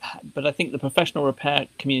think the professional repair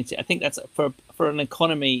community. I think that's for an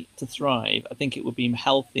economy to thrive. I think it would be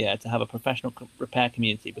healthier to have a professional repair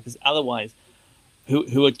community, because otherwise,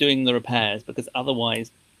 who are doing the repairs? Because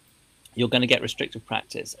otherwise, you're going to get restrictive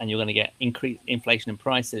practice, and you're going to get increased inflation in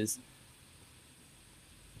prices.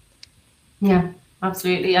 Yeah,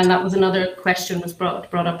 absolutely. And that was another question was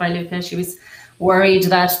brought up by Luca. She was worried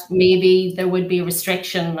that maybe there would be a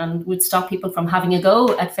restriction and would stop people from having a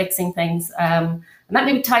go at fixing things. And that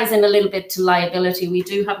maybe ties in a little bit to liability. We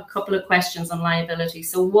do have a couple of questions on liability.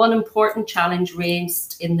 So one important challenge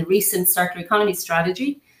raised in the recent circular economy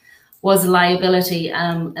strategy was liability.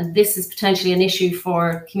 And this is potentially an issue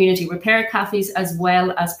for community repair cafes as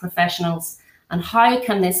well as professionals. And how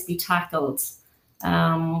can this be tackled?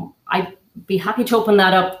 I'd be happy to open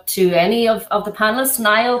that up to any of the panelists.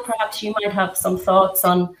 Niall, perhaps you might have some thoughts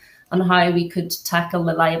on how we could tackle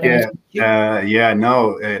the liability.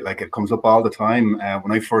 Like it comes up all the time.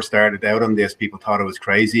 When I first started out on this, people thought it was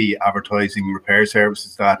crazy advertising repair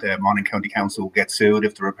services, that Monaghan County Council will get sued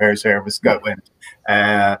if the repair service went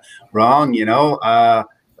wrong,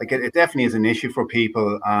 like it definitely is an issue for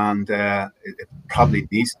people, and it probably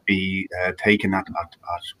needs to be taken at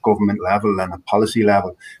government level and at policy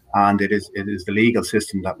level. And it is the legal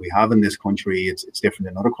system that we have in this country. It's different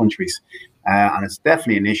in other countries, and it's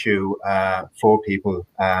definitely an issue for people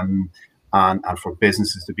and for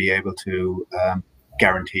businesses to be able to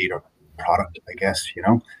guarantee their product, I guess,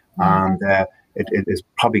 and it is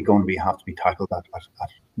probably going to have to be tackled at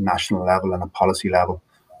national level and a policy level.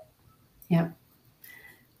 Yeah.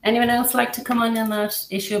 Anyone else like to come on that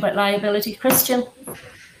issue about liability? Christian,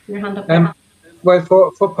 your hand up. Well,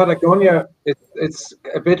 for Patagonia, it's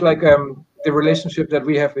a bit like the relationship that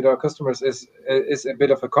we have with our customers is a bit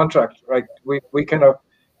of a contract, right? We kind of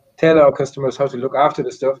tell our customers how to look after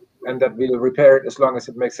the stuff, and that we'll repair it as long as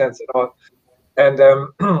it makes sense at all. And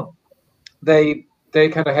they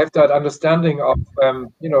kind of have that understanding of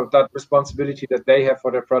that responsibility that they have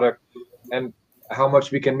for their product, and how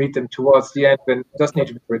much we can meet them towards the end when it does need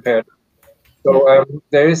to be repaired. So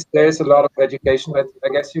there is a lot of education that I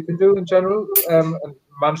guess you can do in general, and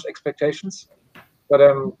manage expectations. But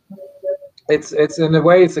it's in a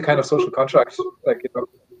way it's a kind of social contract. Like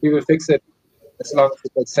we will fix it as long as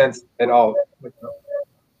it makes sense at all.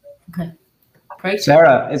 Okay, great.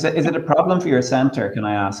 Sarah, is it a problem for your centre? Can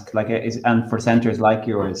I ask? And for centres like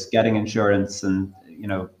yours, getting insurance and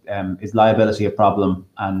is liability a problem?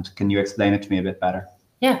 And can you explain it to me a bit better?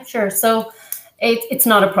 Yeah, sure. So it's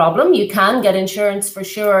not a problem. You can get insurance for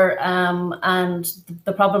sure. And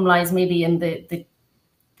the problem lies maybe in the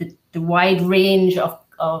wide range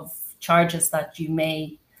of charges that you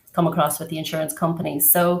may come across with the insurance companies.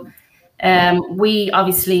 So we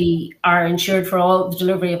obviously are insured for all the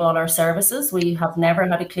delivery of all our services. We have never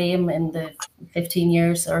had a claim in the 15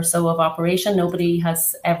 years or so of operation. Nobody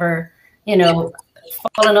has ever,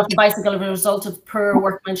 fallen off the bicycle as a result of poor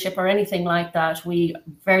workmanship or anything like that. We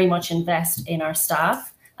very much invest in our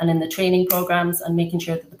staff and in the training programs and making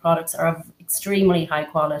sure that the products are of extremely high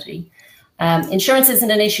quality. Insurance isn't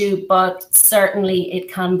an issue, but certainly it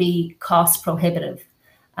can be cost prohibitive.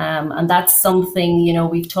 And that's something,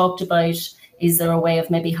 we've talked about. Is there a way of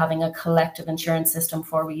maybe having a collective insurance system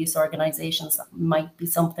for reuse organizations? That might be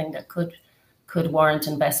something that could warrant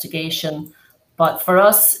investigation. But for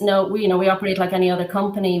us, no, we operate like any other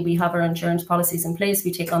company. We have our insurance policies in place.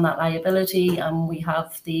 We take on that liability, and we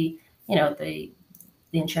have the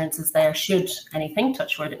insurances there should anything,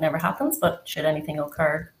 touch wood, it never happens, but should anything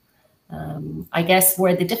occur. I guess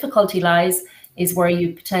where the difficulty lies is where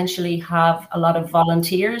you potentially have a lot of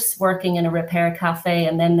volunteers working in a repair cafe,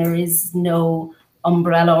 and then there is no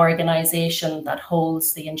umbrella organization that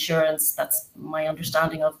holds the insurance. That's my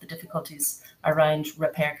understanding of the difficulties around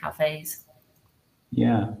repair cafes.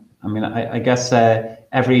 Yeah, I mean, I guess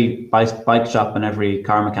every bike shop and every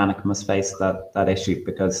car mechanic must face that issue,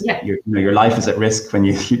 because your life is at risk when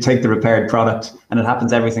you take the repaired product, and it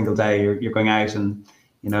happens every single day. You're going out, and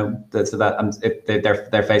so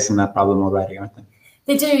that they're facing that problem already, aren't they?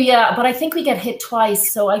 They do, yeah. But I think we get hit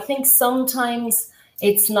twice. So I think sometimes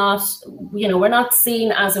it's not, we're not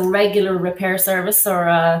seen as a regular repair service or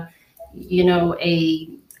a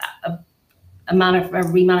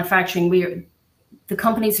remanufacturing, the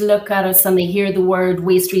companies look at us and they hear the word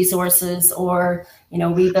waste resources or, you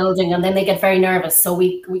know, rebuilding, and then they get very nervous. So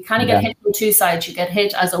we kind of get hit from two sides. You get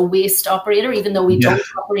hit as a waste operator, even though we don't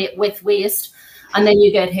operate with waste, and then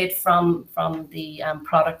you get hit from the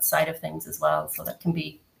product side of things as well. So that can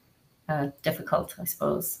be difficult, I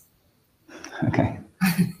suppose. Okay.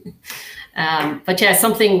 But yeah,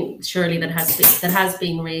 something surely that has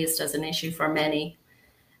been raised as an issue for many.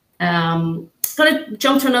 Going to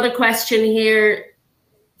jump to another question here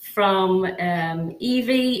from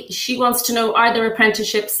Evie. She wants to know, are there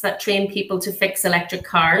apprenticeships that train people to fix electric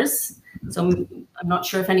cars? So I'm not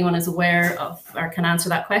sure if anyone is aware of or can answer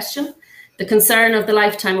that question. The concern of the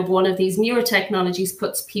lifetime of one of these newer technologies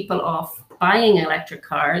puts people off buying electric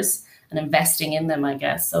cars and investing in them, I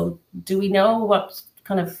guess. So do we know what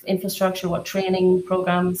kind of infrastructure, what training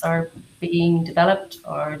programs are being developed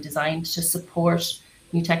or designed to support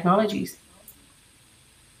new technologies?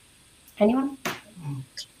 Anyone?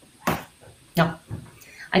 No.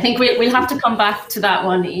 I think we'll have to come back to that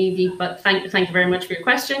one, Evie, but thank you very much for your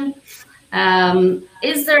question.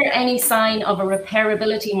 Is there any sign of a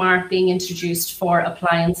repairability mark being introduced for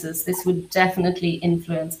appliances? This would definitely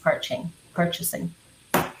influence purchasing.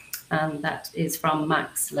 And that is from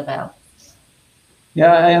Max Lavelle.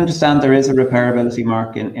 Yeah, I understand there is a repairability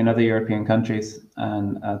mark in other European countries,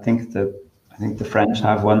 and I think the French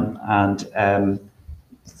have one. And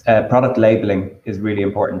product labeling is really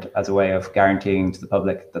important as a way of guaranteeing to the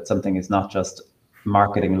public that something is not just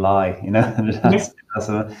marketing lie. You know,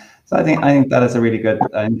 so I think that is a really good.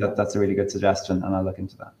 I think that's a really good suggestion, and I'll look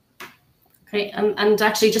into that. Okay, and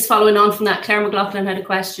actually, just following on from that, Claire McLaughlin had a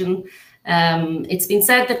question. It's been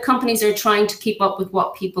said that companies are trying to keep up with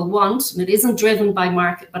what people want, and it isn't driven by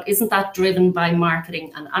market, but isn't that driven by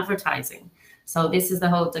marketing and advertising? So this is the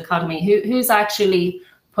whole dichotomy. Who's actually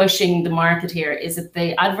pushing the market here? Is it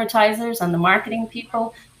the advertisers and the marketing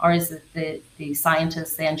people, or is it the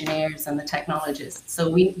scientists, the engineers, and the technologists?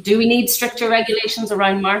 So do we need stricter regulations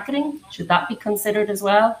around marketing? Should that be considered as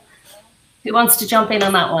well? Who wants to jump in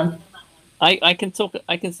on that one? I can talk.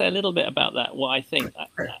 I can say a little bit about that. What I think.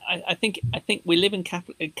 I think we live in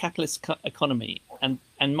a capitalist economy, and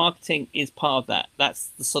marketing is part of that. That's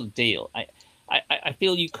the sort of deal. I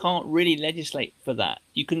feel you can't really legislate for that.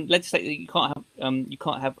 You can legislate that you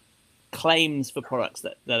can't have claims for products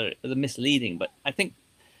that are misleading. But I think,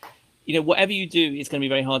 you know, whatever you do, it's going to be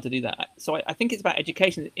very hard to do that. So I think it's about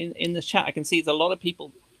education. In the chat, I can see there's a lot of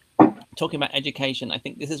people talking about education. I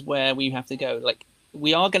think this is where we have to go. Like,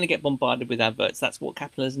 we are going to get bombarded with adverts. That's what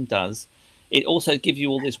capitalism does. It also gives you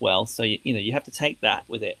all this wealth. So, you know, you have to take that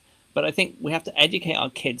with it. But I think we have to educate our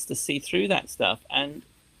kids to see through that stuff. And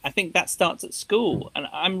I think that starts at school. And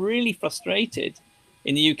I'm really frustrated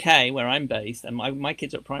in the UK, where I'm based, and my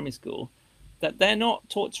kids are at primary school, that they're not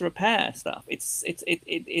taught to repair stuff. It's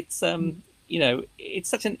you know, it's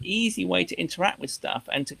such an easy way to interact with stuff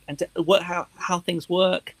and to work how things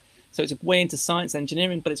work. So it's a way into science and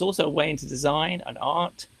engineering, but it's also a way into design and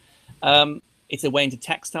art. It's a way into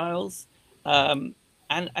textiles. And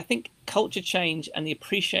I think culture change and the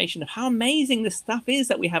appreciation of how amazing the stuff is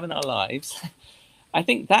that we have in our lives, I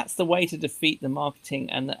think that's the way to defeat the marketing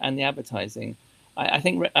and the advertising. I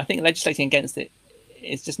think legislating against it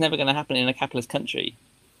is just never going to happen in a capitalist country.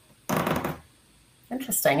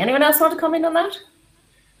 Interesting. Anyone else want to comment on that?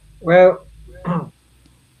 Well,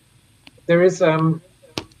 there is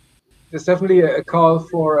there's definitely a call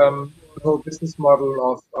for the whole business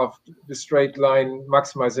model of the straight line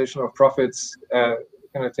maximization of profits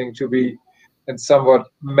kind of thing to be and somewhat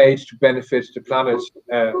made to benefit the planet.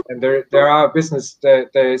 And there are business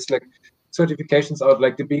there's like certifications out,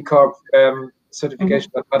 like the B Corp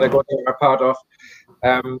certification that Patagonia are part of,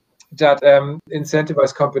 that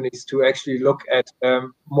incentivize companies to actually look at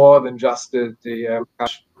more than just the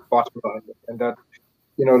cash bottom line, and that,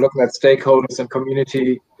 you know, looking at stakeholders and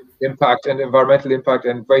community impact and environmental impact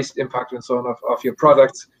and waste impact and so on of your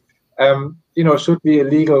products, you know, should be a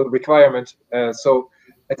legal requirement. So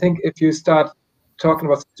I think if you start talking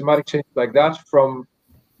about systematic change like that from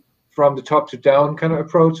the top to down kind of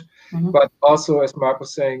approach, but also, as Mark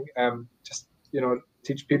was saying, just, you know,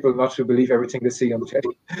 teach people not to believe everything they see on the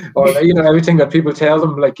telly, or, you know, everything that people tell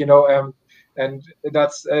them, like, you know, and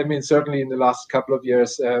that's, I mean, certainly in the last couple of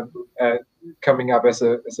years, coming up as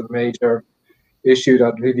a major issue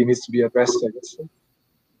that really needs to be addressed, I guess.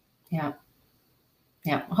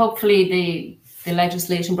 Yeah. Hopefully the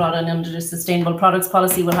legislation brought in under the Sustainable Products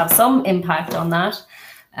Policy will have some impact on that,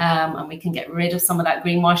 and we can get rid of some of that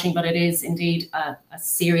greenwashing. But it is indeed a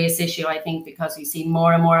serious issue, I think, because you see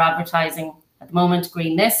more and more advertising at the moment,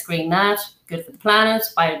 green this, green that, good for the planet,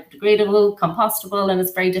 biodegradable, compostable, and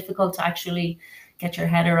it's very difficult to actually get your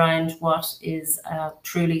head around what is a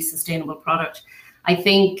truly sustainable product. I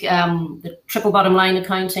think the triple bottom line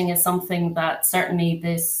accounting is something that certainly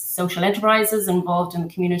this social enterprises involved in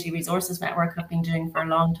the Community Resources Network have been doing for a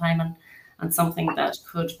long time, and something that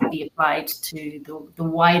could be applied to the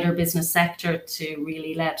wider business sector to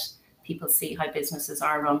really let people see how businesses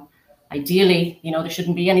are run. Ideally, you know, there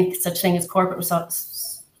shouldn't be any such thing as corporate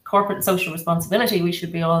social responsibility. We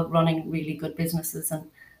should be all running really good businesses, and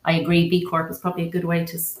I agree B Corp is probably a good way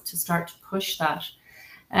to start to push that.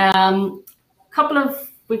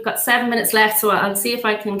 We've got 7 minutes left, so I'll see if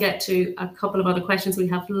I can get to a couple of other questions. We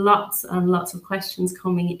have lots and lots of questions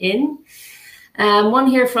coming in. One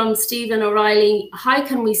here from Stephen O'Reilly. How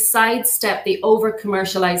can we sidestep the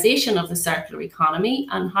over-commercialization of the circular economy,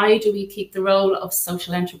 and how do we keep the role of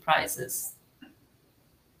social enterprises?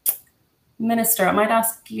 Minister, I might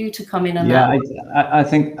ask you to come in on that. Yeah, I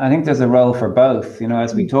think there's a role for both. You know,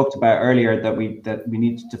 as we talked about earlier, that we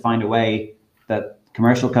need to find a way that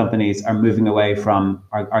commercial companies are moving away from,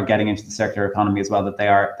 are getting into the circular economy as well, that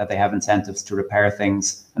they have incentives to repair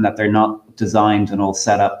things, and that they're not designed and all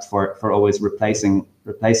set up for always replacing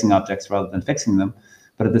objects rather than fixing them.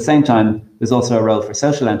 But at the same time, there's also a role for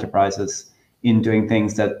social enterprises in doing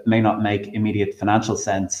things that may not make immediate financial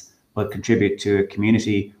sense, but contribute to a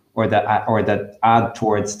community, or that add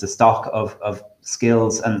towards the stock of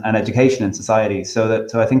skills and education in society. So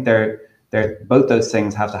I think both those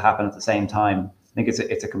things have to happen at the same time. I think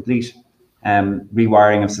it's a complete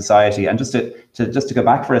rewiring of society. And just to go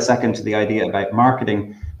back for a second to the idea about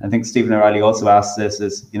marketing, I think Stephen O'Reilly also asked this: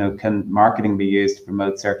 is, you know, can marketing be used to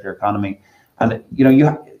promote circular economy? And you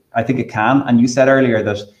know, I think it can. And you said earlier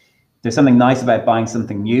that there's something nice about buying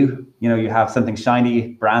something new. You know, you have something shiny,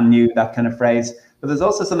 brand new, that kind of phrase. But there's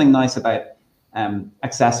also something nice about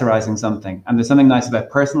accessorizing something, and there's something nice about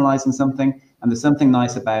personalizing something, and there's something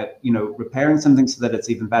nice about, you know, repairing something so that it's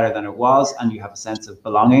even better than it was, and you have a sense of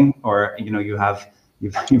belonging, or, you know, you've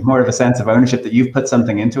more of a sense of ownership that you've put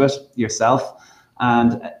something into it yourself.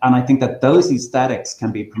 And I think that those aesthetics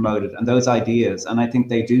can be promoted, and those ideas, and I think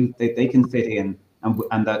they can fit in.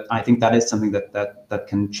 And that, I think that is something that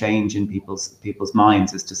can change in people's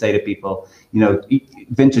minds, is to say to people, you know,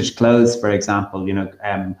 vintage clothes, for example, you know,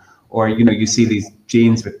 or, you know, you see these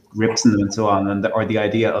jeans with rips in them and so on, or the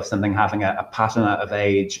idea of something having a patina of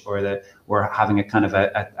age, or having a kind of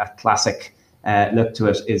a classic look to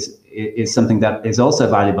it is something that is also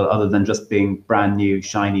valuable, other than just being brand new,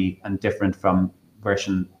 shiny, and different from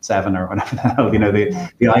version 7 or whatever the hell, you know, the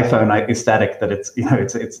iPhone aesthetic, that it's, you know,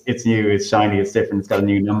 it's new, it's shiny, it's different, it's got a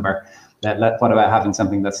new number. What about having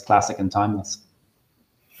something that's classic and timeless?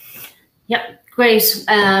 Yeah, great.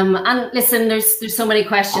 And listen, there's so many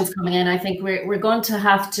questions coming in. I think we're going to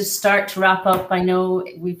have to start to wrap up. I know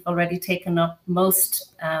we've already taken up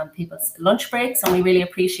most people's lunch breaks, and we really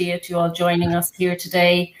appreciate you all joining us here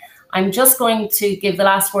today. I'm just going to give the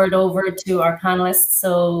last word over to our panelists.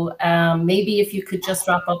 So maybe if you could just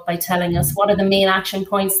wrap up by telling us, what are the main action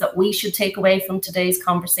points that we should take away from today's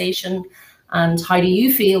conversation, and how do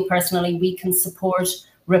you feel personally we can support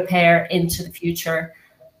repair into the future?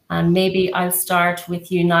 And maybe I'll start with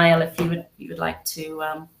you, Niall, if you would like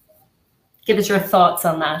to give us your thoughts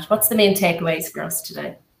on that. What's the main takeaways for us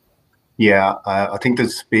today? Yeah, I think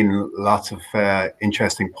there's been lots of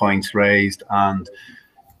interesting points raised, and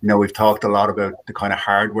you know, we've talked a lot about the kind of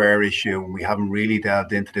hardware issue, and we haven't really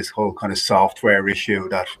delved into this whole kind of software issue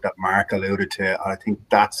that Mark alluded to. I think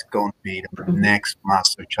that's going to be the next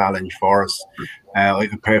massive challenge for us. I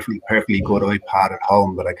have a perfectly good iPad at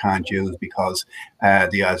home that I can't use because, as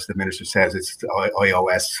the minister says, it's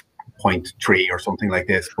iOS 0.3 or something like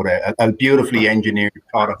this, but a beautifully engineered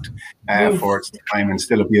product for its time, and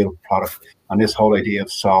still a beautiful product. And this whole idea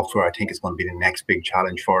of software, I think, is going to be the next big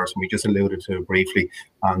challenge for us. And we just alluded to it briefly,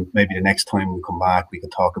 and maybe the next time we come back, we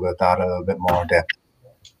could talk about that a little bit more in depth.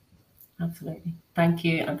 Absolutely. Thank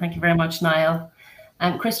you. And thank you very much, Niall.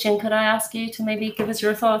 Christian, could I ask you to maybe give us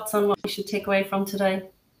your thoughts on what we should take away from today?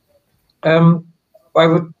 I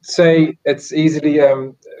would say it's easily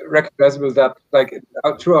recognizable that, like,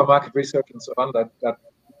 through our market research and so on, that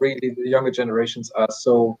really the younger generations are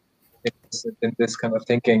so interested in this kind of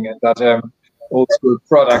thinking, and that old school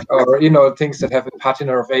product, or, you know, things that have a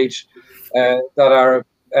patina of age, that are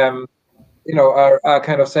you know, are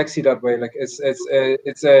kind of sexy that way. Like it's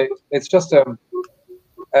just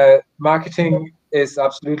marketing is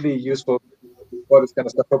absolutely useful for this kind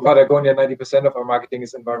of stuff. For Patagonia, 90% of our marketing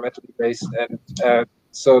is environmentally based, and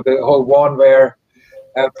so the whole One Wear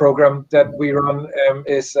program that we run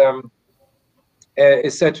is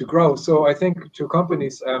is set to grow. So I think to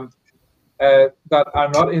companies that are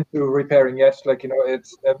not into repairing yet, like,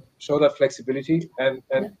 it's show that flexibility and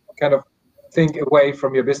kind of think away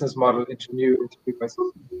from your business model into new ways.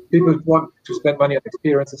 People want to spend money on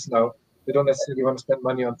experiences now. They don't necessarily want to spend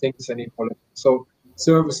money on things anymore. So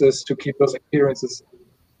services to keep those experiences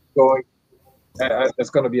going, that's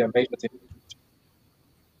going to be a major thing.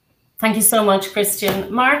 Thank you so much,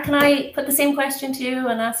 Christian. Mark, can I put the same question to you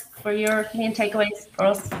and ask for your main takeaways for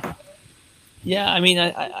us? Yeah, I mean,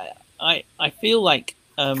 I feel like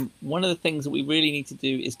one of the things that we really need to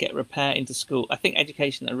do is get repair into school. I think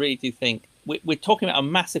education, I really do think, we're talking about a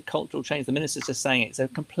massive cultural change. The minister's just saying it's a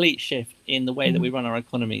complete shift in the way that we run our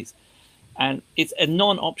economies. And it's a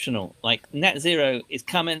non-optional, like net zero is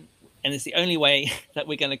coming, and it's the only way that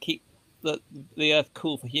we're going to keep the earth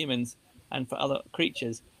cool for humans and for other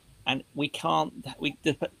creatures. And we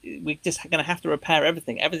just going to have to repair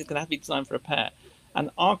everything. Everything's going to have to be designed for repair. And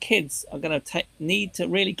our kids are going to need to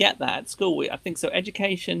really get that at school. I think so.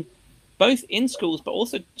 Education, both in schools, but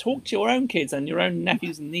also talk to your own kids and your own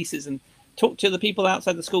nephews and nieces, and talk to the people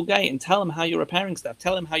outside the school gate and tell them how you're repairing stuff.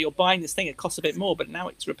 Tell them how you're buying this thing. It costs a bit more, but now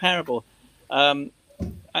it's repairable. Tell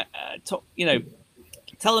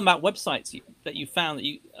them about websites that you found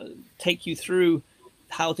that take you through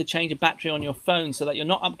how to change a battery on your phone, so that you're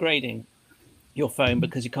not upgrading your phone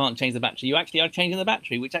because you can't change the battery. You actually are changing the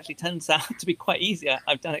battery, which actually turns out to be quite easier.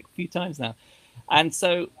 I've done it a few times now. And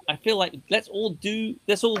so I feel like let's all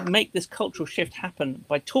make this cultural shift happen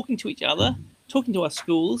by talking to each other, talking to our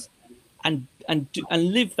schools, and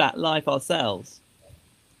live that life ourselves.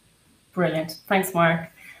 Brilliant. Thanks, Mark.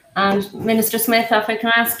 And Minister Smith, if I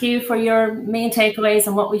can ask you for your main takeaways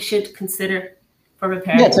and what we should consider for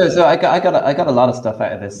repair. Yeah, so I got a lot of stuff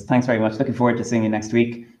out of this. Thanks very much. Looking forward to seeing you next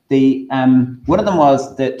week. One of them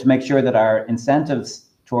was that to make sure that our incentives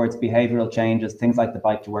towards behavioural changes, things like the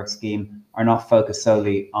Bike to Work scheme, are not focused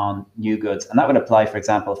solely on new goods. And that would apply, for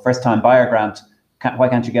example, first-time buyer grant. Why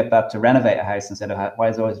can't you get that to renovate a house instead of why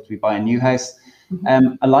is it always to be buying a new house?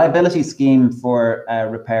 A liability scheme for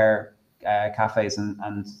repair cafes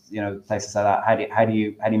and places like that. How do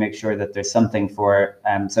you make sure that there's something for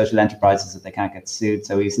social enterprises that they can't get sued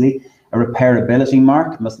so easily? A repairability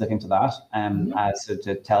mark, must look into that, so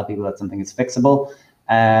to tell people that something is fixable.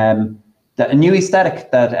 A new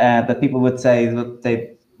aesthetic that people would say that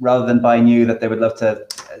they, rather than buy new, that they would love to,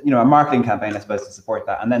 a marketing campaign, I suppose, to support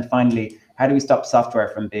that. And then finally, how do we stop software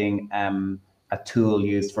from being a tool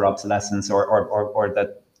used for obsolescence or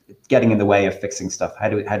that getting in the way of fixing stuff? How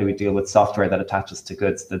do we deal with software that attaches to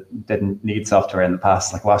goods that didn't need software in the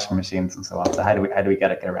past, like washing machines and so on? So how do we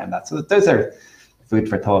get around that? So those are food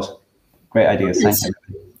for thought. Great ideas. Thank you.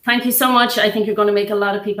 Thank you so much. I think you're going to make a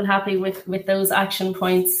lot of people happy with those action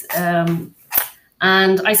points. And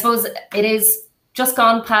I suppose it is just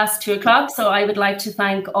gone past 2 o'clock. So I would like to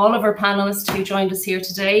thank all of our panelists who joined us here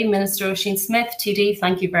today. Minister Oisin Smith, TD,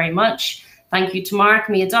 thank you very much. Thank you to Mark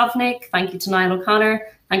Miodovnik. Thank you to Niall O'Connor.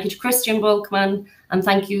 Thank you to Christian Bulkman. And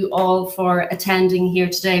thank you all for attending here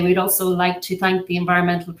today. We'd also like to thank the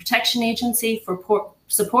Environmental Protection Agency for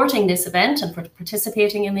supporting this event and for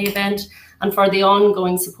participating in the event, and for the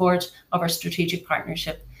ongoing support of our strategic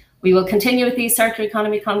partnership. We will continue with these circular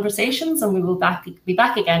economy conversations, and we will be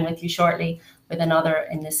back again with you shortly with another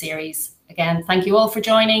in the series. Again, thank you all for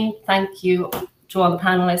joining. Thank you to all the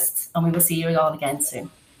panelists, and we will see you all again soon.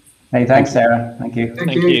 Hey, thanks, Sarah. Thank you.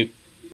 Thank you.